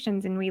our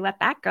emotions and we let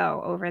that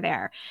go over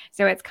there.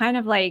 So it's kind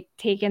of like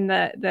taking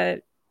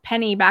the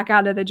penny back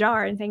out of the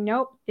jar and saying,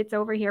 nope, it's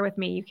over here with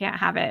me. You can't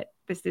have it.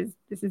 This is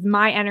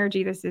my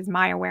energy. This is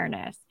my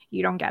awareness.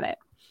 You don't get it.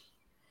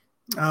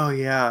 Oh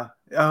yeah.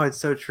 Oh, it's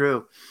so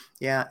true.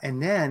 Yeah.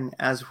 And then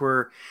as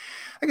we're,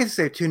 I guess,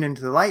 say, tuned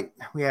into the light,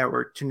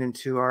 we're tuned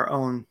into our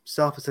own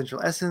self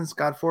essential essence,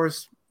 God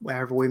force.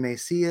 wherever we may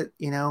see it,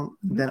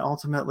 then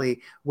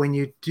ultimately when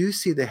you do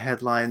see the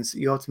headlines,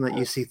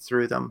 you see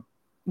through them.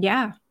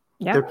 Yeah.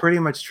 Yeah. They're pretty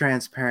much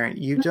transparent.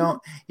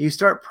 You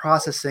start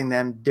processing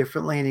them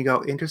differently and you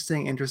go,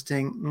 interesting.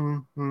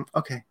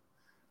 Okay.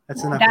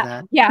 That's enough of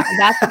that. Yeah.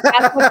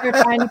 That's what you're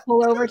trying to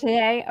pull over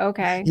today.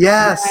 Okay.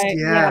 Yes. Right.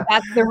 Yeah.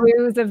 That's the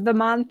ruse of the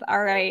month.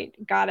 All right.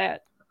 Got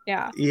it.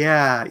 Yeah.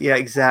 Yeah.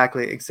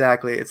 Exactly.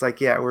 It's like,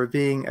 we're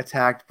being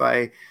attacked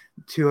by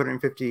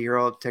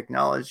 250-year-old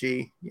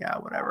technology. Yeah.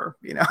 Whatever,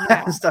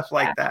 stuff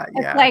like that.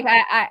 It's Yeah. like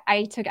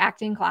I took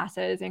acting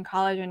classes in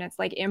college, and it's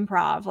like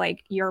improv.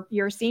 Like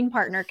your scene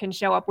partner can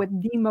show up with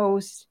the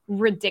most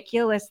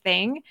ridiculous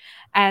thing,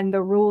 and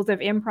the rules of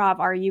improv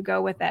are you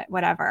go with it,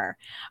 whatever.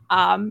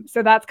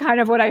 So that's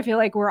kind of what I feel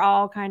like we're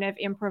all kind of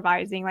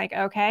improvising. Like,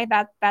 okay,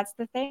 that's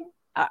the thing.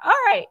 All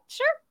right,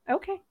 sure,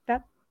 okay,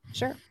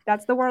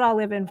 that's the world I'll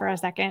live in for a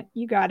second.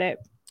 You got it.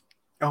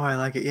 Oh, I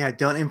like it. Yeah.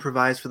 Don't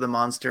improvise for the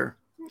monster.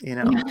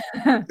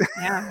 Yeah.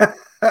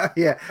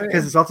 Yeah,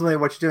 because it's ultimately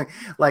what you're doing.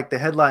 Like the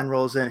headline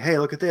rolls in, hey,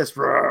 look at this,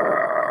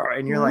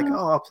 and you're like,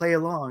 oh, I'll play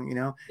along.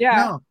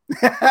 Yeah. No.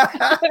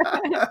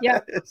 Yeah.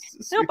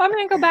 Nope, I'm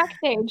gonna go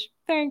backstage.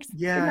 Thanks.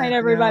 Yeah. Good night,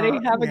 everybody.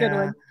 Have a good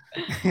one.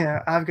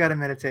 Yeah, I've got to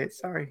meditate.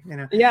 Sorry,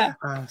 Yeah.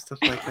 Stuff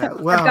like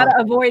that. Well, I've got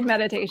to avoid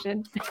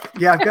meditation.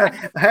 Yeah,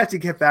 I have to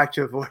get back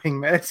to avoiding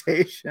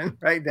meditation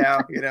right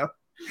now.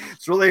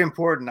 It's really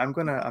important. I'm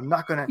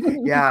not gonna.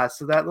 Yeah,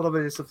 so that little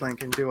bit of discipline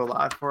can do a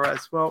lot for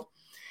us. Well,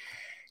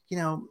 we've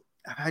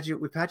had you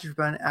for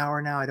about an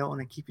hour now. I don't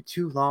want to keep you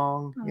too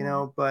long,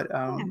 but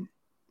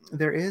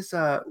there is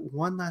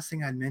one last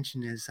thing I'd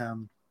mention is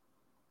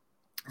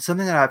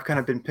something that I've kind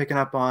of been picking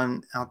up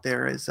on out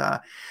there is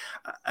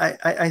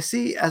I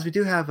see, as we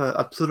do have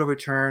a Pluto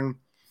return,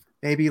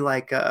 maybe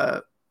like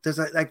there's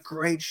that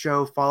great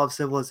show, Fall of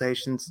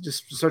Civilizations.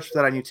 Just search for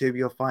that on YouTube.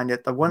 You'll find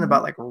it. The one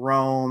about like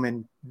Rome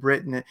and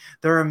Britain.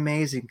 They're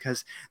amazing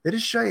because they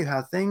just show you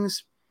how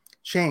things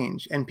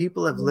change and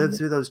people have lived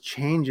through those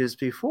changes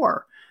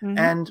before.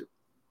 And,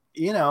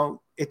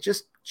 it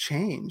just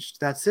changed.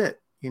 That's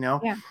it,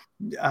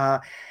 Yeah.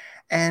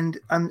 And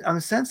I'm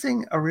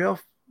sensing a real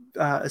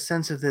a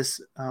sense of this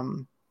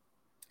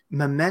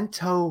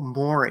memento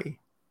mori,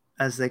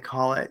 as they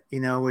call it,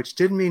 which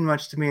didn't mean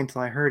much to me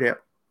until I heard it.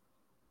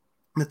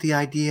 But the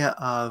idea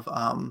of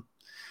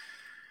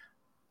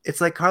it's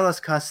like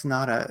Carlos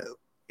Castaneda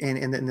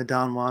in the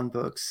Don Juan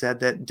book said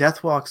that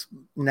death walks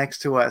next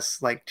to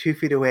us like 2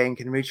 feet away and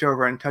can reach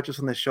over and touch us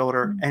on the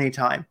shoulder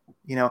anytime,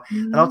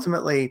 and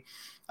ultimately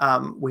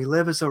we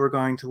live as though we're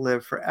going to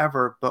live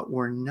forever, but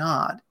we're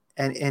not.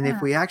 And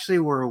if we actually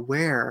were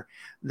aware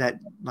that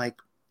like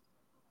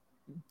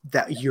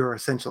that your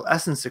essential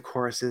essence, of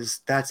course,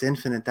 that's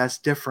infinite, that's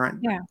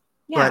different. Yeah.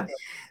 But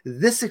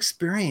this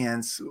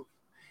experience,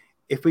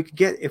 if we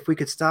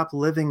could stop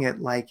living it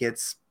like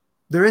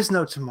there is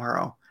no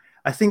tomorrow.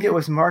 I think it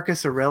was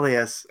Marcus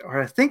Aurelius,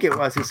 or I think it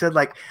was, who said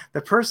like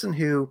the person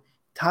who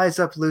ties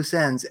up loose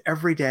ends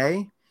every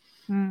day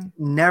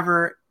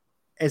never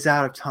is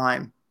out of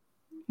time.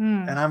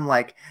 And I'm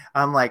like,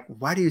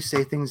 why do you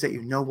say things that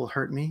will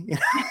hurt me?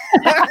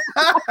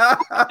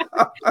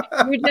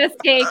 You just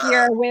take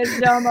your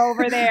wisdom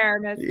over there,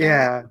 mister.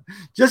 Yeah.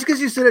 Just because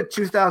you said it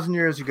 2,000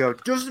 years ago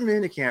doesn't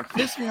mean it can't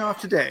piss me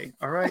off today.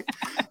 All right.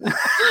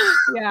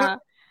 Yeah.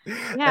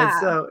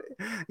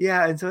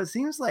 And so it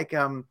seems like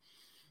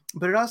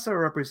but it also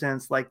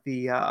represents like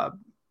the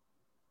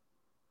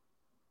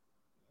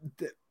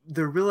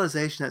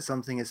realization that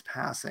something is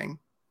passing,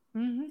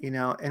 and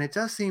it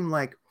does seem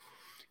like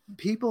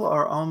people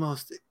are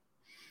almost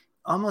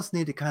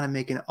need to kind of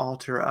make an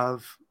altar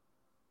of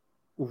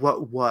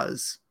what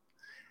was.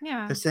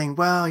 Yeah. They're saying,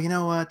 well, you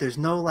know what? There's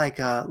no like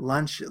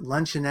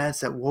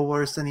luncheonettes at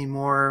Woolworths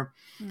anymore.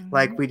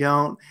 Like we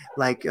don't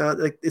like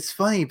it's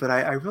funny, but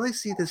I really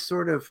see this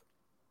sort of,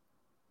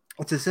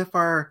 it's as if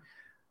our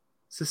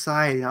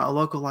society, I'll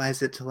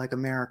localize it to like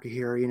America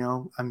here,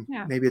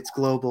 maybe it's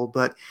global,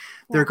 but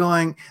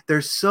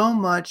there's so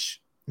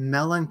much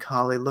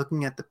melancholy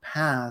looking at the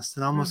past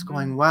and almost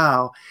going,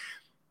 wow,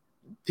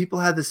 people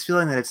have this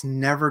feeling that it's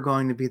never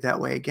going to be that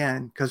way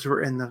again because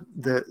we're in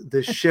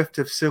the shift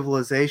of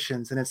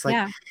civilizations. And it's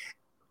like,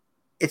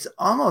 it's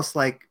almost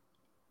like,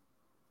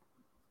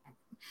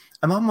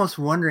 I'm almost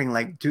wondering,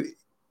 like,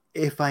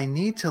 if I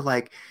need to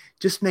like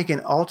just make an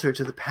altar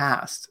to the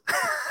past.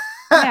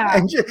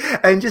 and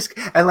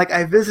like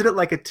I visited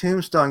like a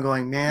tombstone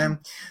going, man,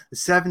 the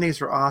 70s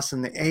were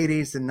awesome, the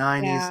 80s, the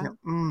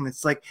 90s,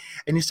 it's like,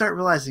 and you start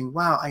realizing,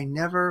 wow,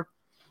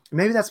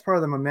 maybe that's part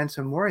of the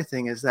memento mori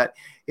thing, is that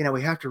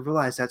we have to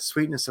realize that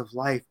sweetness of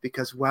life,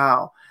 because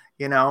wow,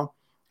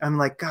 I'm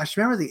like, gosh,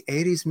 remember the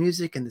 80s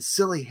music and the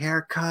silly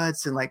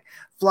haircuts and like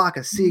Flock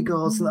of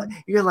Seagulls.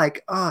 You're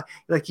like, oh,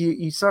 like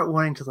you start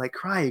wanting to like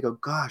cry. You go,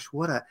 gosh,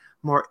 what a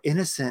more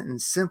innocent and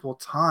simple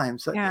time.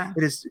 So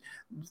it is,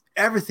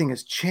 everything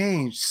has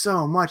changed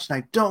so much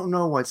and I don't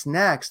know what's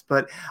next,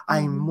 but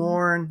I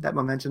mourn that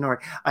memento mori.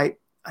 I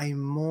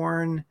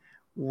mourn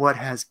what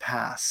has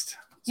passed.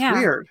 It's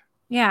weird.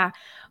 Yeah.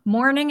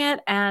 Mourning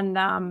it and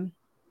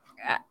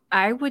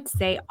I would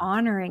say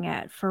honoring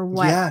it for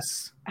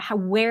Yes.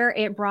 where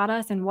it brought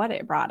us and what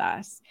it brought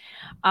us.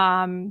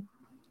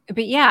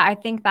 But yeah, I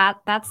think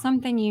that's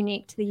something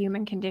unique to the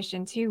human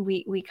condition too.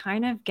 We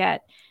kind of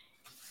get,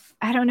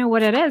 I don't know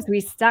what it is.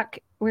 We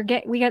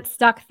get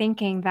stuck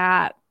thinking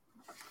that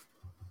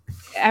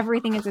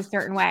everything is a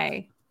certain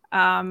way.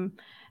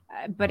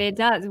 But it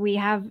does. We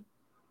have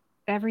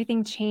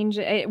everything change.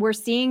 We're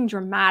seeing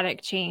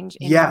dramatic change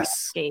in the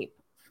Yes. landscape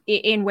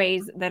in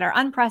ways that are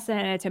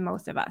unprecedented to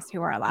most of us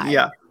who are alive.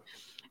 Yeah.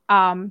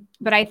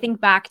 But I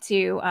think back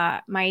to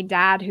my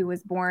dad, who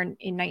was born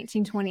in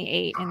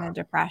 1928 in the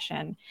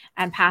Depression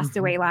and passed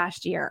away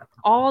last year.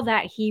 All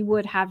that he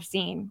would have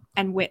seen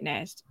and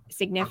witnessed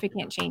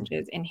significant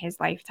changes in his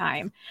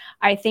lifetime.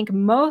 I think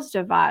most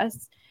of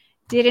us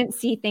didn't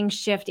see things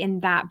shift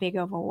in that big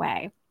of a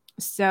way.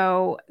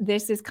 So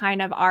this is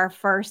kind of our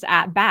first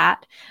at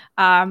bat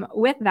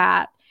with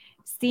that,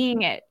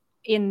 seeing it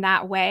in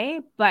that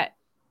way. But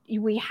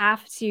we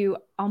have to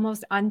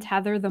almost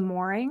untether the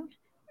mooring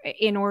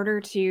in order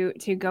to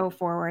go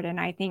forward. And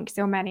I think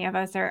so many of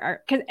us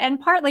are and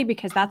partly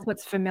because that's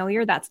what's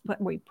familiar, that's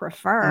what we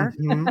prefer,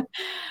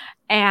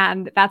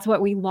 and that's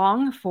what we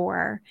long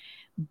for.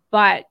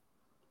 But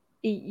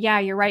yeah,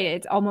 you're right.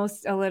 It's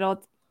almost a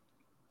little,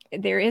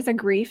 there is a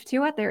grief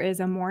to it, there is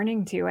a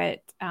mourning to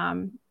it,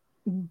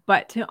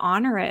 but to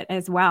honor it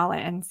as well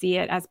and see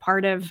it as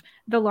part of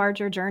the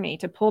larger journey,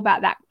 to pull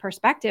back that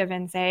perspective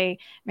and say,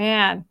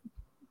 man,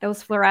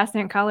 those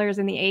fluorescent colors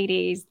in the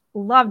 80s,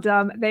 loved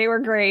them. They were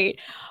great.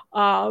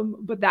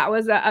 But that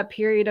was a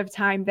period of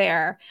time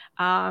there.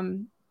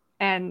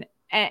 And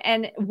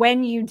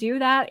when you do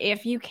that,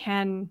 if you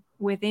can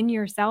within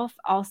yourself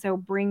also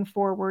bring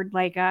forward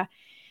like and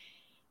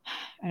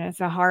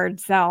it's a hard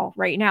sell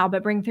right now,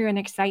 but bring through an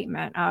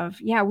excitement of,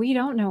 yeah, we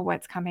don't know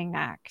what's coming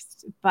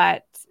next,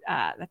 but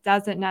that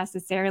doesn't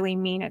necessarily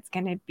mean it's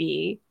going to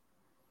be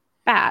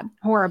bad,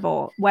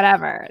 horrible,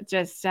 whatever.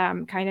 Just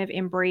kind of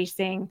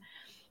embracing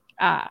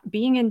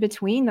being in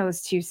between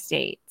those two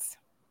states.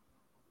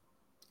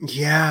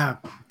 Yeah,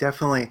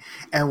 definitely.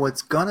 And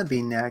what's going to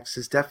be next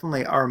is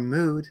definitely our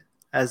mood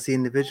as the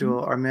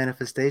individual, our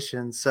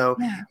manifestation. So,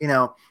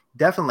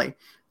 definitely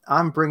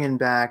I'm bringing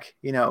back,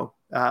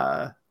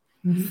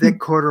 thick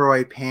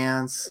corduroy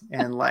pants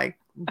and like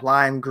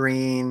lime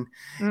green,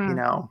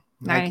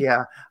 Nice.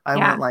 I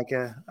want like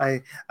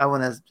I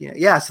want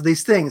to, so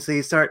these things, so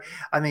you start,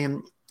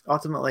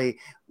 ultimately,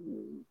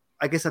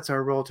 I guess that's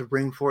our role, to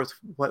bring forth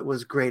what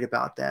was great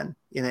about then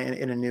in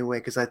a new way.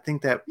 Cause I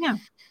think that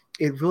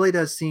it really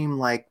does seem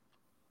like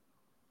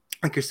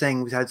you're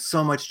saying, we've had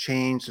so much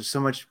change. There's so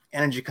much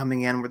energy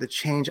coming in, where the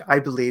change, I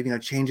believe,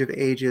 change of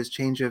ages,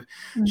 change of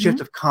shift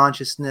of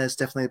consciousness,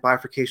 definitely the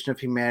bifurcation of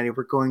humanity.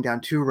 We're going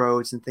down two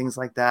roads and things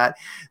like that.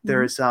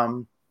 There's,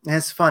 and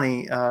it's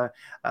funny,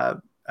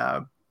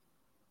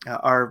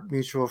 our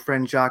mutual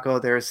friend Jocko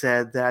there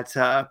said that,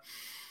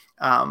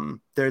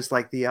 there's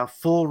like the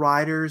full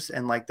riders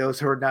and like those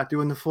who are not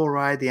doing the full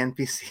ride, the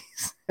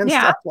NPCs and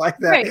stuff like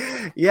that.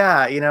 Right.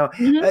 Yeah.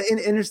 An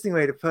interesting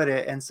way to put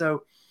it. And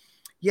so,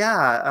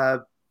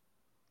 but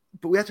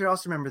we have to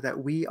also remember that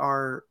we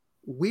were,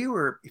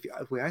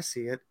 the way I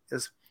see it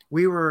is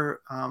we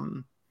were,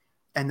 and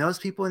those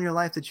people in your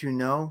life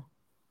that,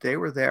 they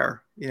were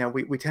there,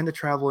 we tend to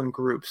travel in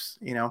groups,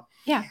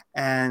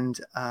 and,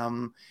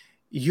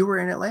 you were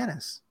in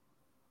Atlantis.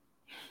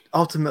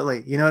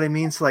 Ultimately, you know what I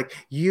mean? So like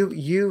and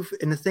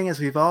the thing is,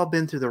 we've all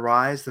been through the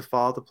rise, the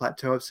fall, the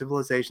plateau of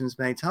civilizations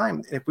many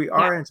times. And if we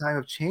are in a time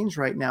of change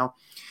right now,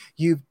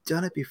 you've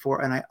done it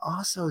before. And I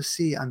also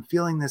I'm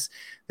feeling this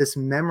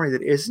memory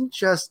that isn't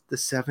just the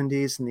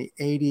 70s and the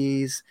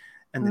 80s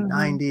and the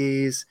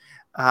 90s.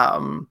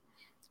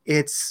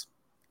 It's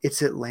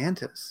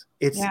Atlantis.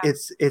 It's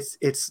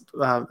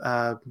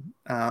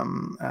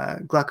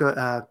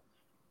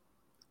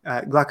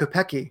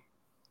Glacopeki.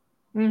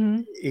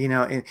 And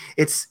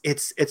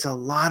it's a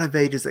lot of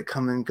ages that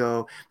come and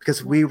go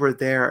because we were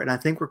there. And I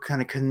think we're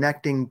kind of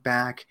connecting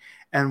back,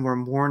 and we're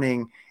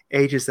mourning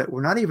ages that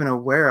we're not even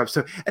aware of.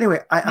 So anyway,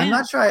 I'm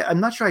not sure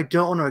I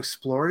don't want to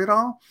explore it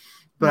all,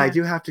 but I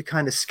do have to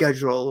kind of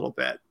schedule a little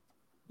bit.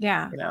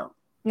 Yeah.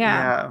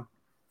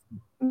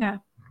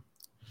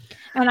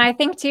 And I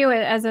think too,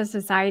 as a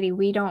society,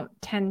 we don't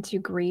tend to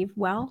grieve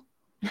well.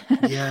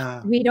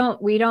 We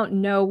don't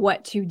know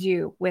what to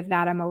do with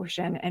that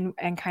emotion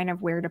and kind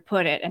of where to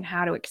put it and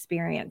how to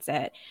experience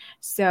it.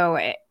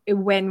 So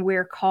when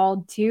we're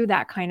called to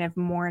that kind of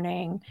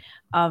mourning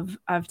of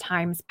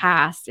times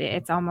past,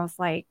 it's almost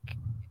like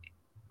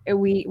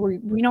we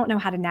don't know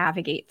how to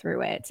navigate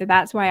through it. So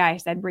that's why I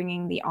said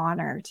bringing the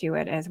honor to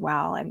it as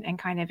well, and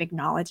kind of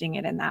acknowledging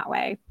it in that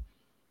way.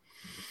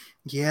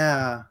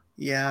 Yeah,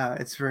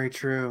 it's very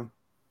true.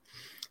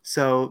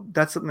 So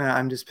that's something that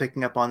I'm just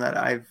picking up on, that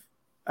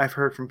I've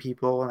heard from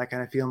people, and I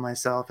kind of feel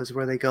myself, is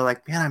where they go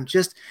like, man, I'm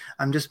just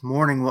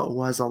mourning what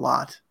was a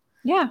lot.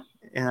 Yeah.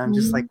 And I'm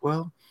just like,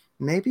 well,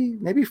 maybe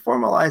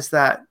formalize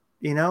that,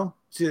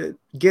 to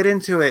get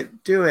into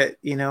it, do it,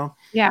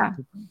 Yeah.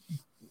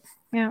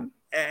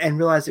 and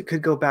realize it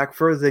could go back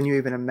further than you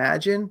even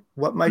imagine.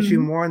 What might you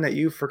Mhm. mourn that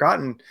you've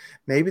forgotten?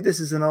 Maybe this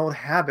is an old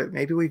habit.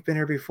 Maybe we've been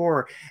here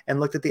before and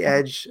looked at the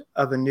edge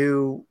of a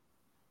new,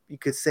 you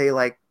could say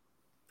like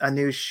a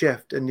new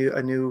shift, a new,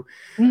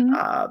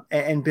 Mhm.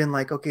 and been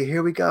like, okay,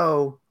 here we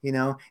go.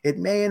 It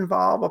may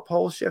involve a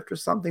pole shift or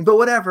something, but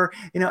whatever.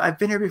 I've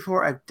been here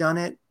before. I've done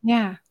it.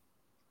 Yeah.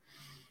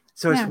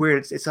 So it's Yeah.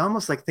 weird. It's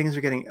almost like things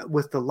are getting,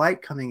 with the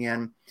light coming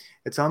in,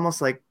 it's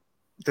almost like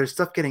there's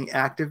stuff getting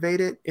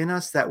activated in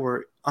us that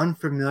we're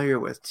unfamiliar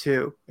with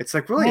too. It's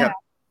like really Yeah. a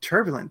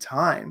turbulent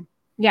time.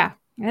 Yeah.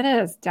 It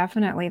is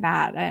definitely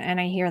that.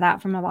 And I hear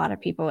that from a lot of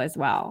people as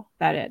well,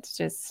 that it's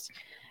just,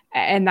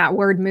 and that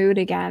word mood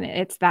again,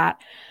 it's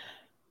that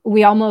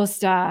we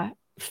almost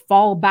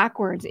fall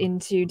backwards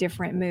into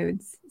different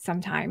moods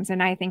sometimes.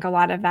 And I think a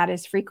lot of that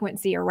is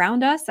frequency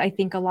around us. I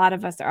think a lot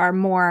of us are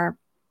more,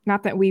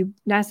 not that we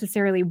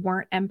necessarily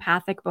weren't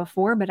empathic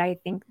before, but I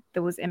think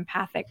those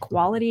empathic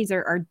qualities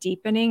are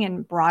deepening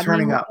and broadening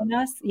Turning up. within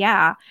us.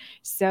 Yeah.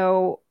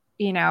 So,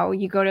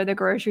 you go to the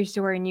grocery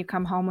store and you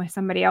come home with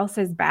somebody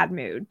else's bad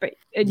mood, but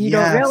and you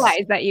don't Yes.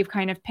 realize that you've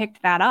kind of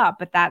picked that up.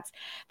 But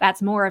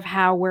that's more of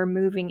how we're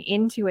moving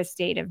into a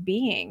state of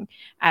being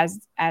as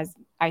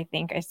I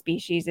think a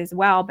species as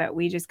well. But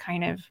we just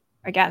kind of,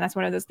 again, that's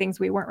one of those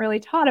things we weren't really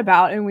taught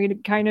about, and we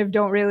kind of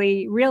don't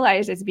really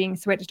realize it's being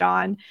switched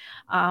on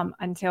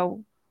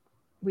until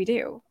we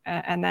do.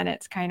 And then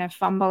it's kind of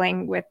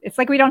fumbling with, it's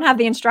like we don't have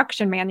the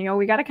instruction manual.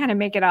 We got to kind of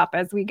make it up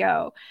as we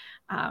go.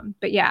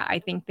 But yeah, I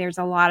think there's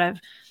a lot of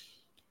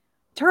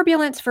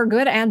turbulence for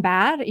good and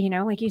bad.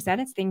 Like you said,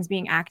 it's things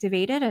being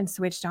activated and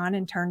switched on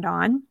and turned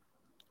on.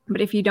 But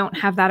if you don't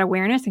have that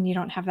awareness and you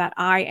don't have that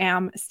I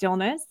am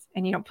stillness,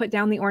 and you don't put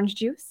down the orange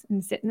juice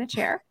and sit in the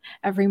chair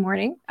every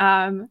morning,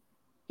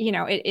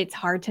 it's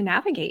hard to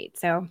navigate.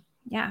 So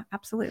yeah,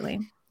 absolutely.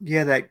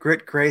 Yeah, that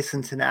grit, grace,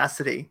 and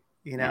tenacity,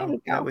 There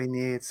you that go. we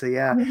need. So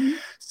yeah. Mhm.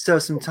 So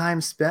some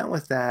time spent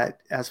with that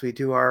as we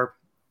do our,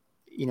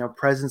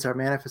 presence, our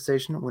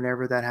manifestation,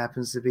 whenever that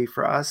happens to be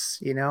for us,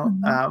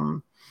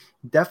 Mhm.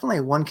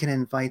 definitely one can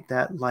invite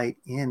that light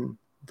in,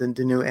 the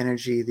new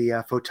energy, the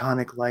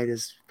photonic light,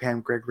 as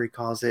Pam Gregory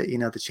calls it,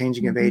 the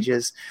changing of Mhm.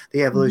 ages, the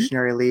Mhm.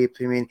 evolutionary leap.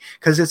 I mean,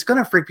 because it's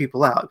going to freak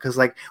people out. Because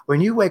like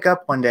when you wake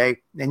up one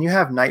day and you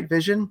have night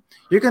vision,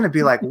 you're going to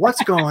be like,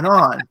 what's going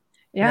on?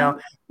 You Yeah. know,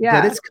 but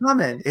Yeah. it's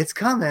coming. It's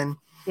coming. And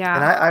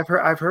Yeah.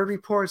 I've heard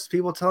reports,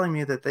 people telling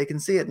me that they can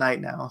see at night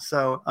now.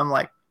 So I'm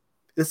like,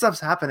 this stuff's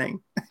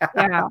happening.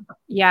 Yeah.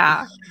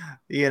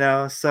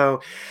 Yeah.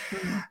 So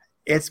Mhm.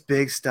 it's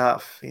big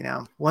stuff.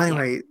 Well, Yeah.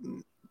 anyway,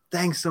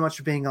 thanks so much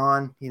for being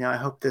on. I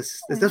hope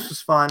this Yeah.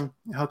 was fun.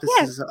 I hope this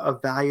Yes. is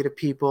of value to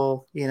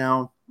people.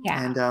 Yeah.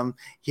 And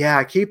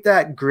yeah, keep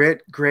that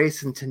grit,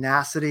 grace, and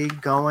tenacity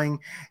going.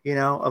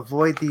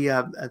 Avoid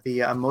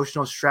the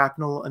emotional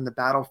shrapnel in the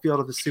battlefield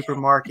of the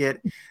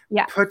supermarket.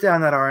 Yeah. Put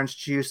down that orange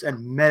juice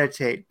and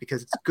meditate,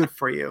 because it's good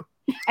for you.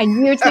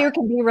 And you too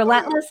can be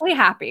relentlessly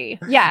happy.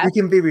 Yes.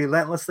 You can be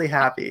relentlessly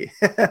happy.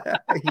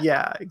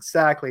 Yeah,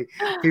 exactly.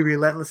 Be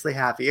relentlessly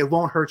happy. It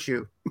won't hurt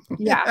you.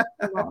 Yeah.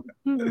 Well,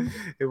 mhm.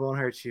 It won't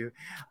hurt you.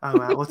 Oh,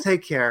 wow. Well,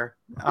 take care.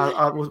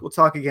 We'll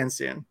talk again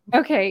soon.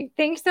 Okay.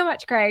 Thanks so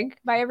much, Craig.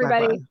 Bye, Bye bye.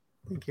 everybody.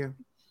 Thank you.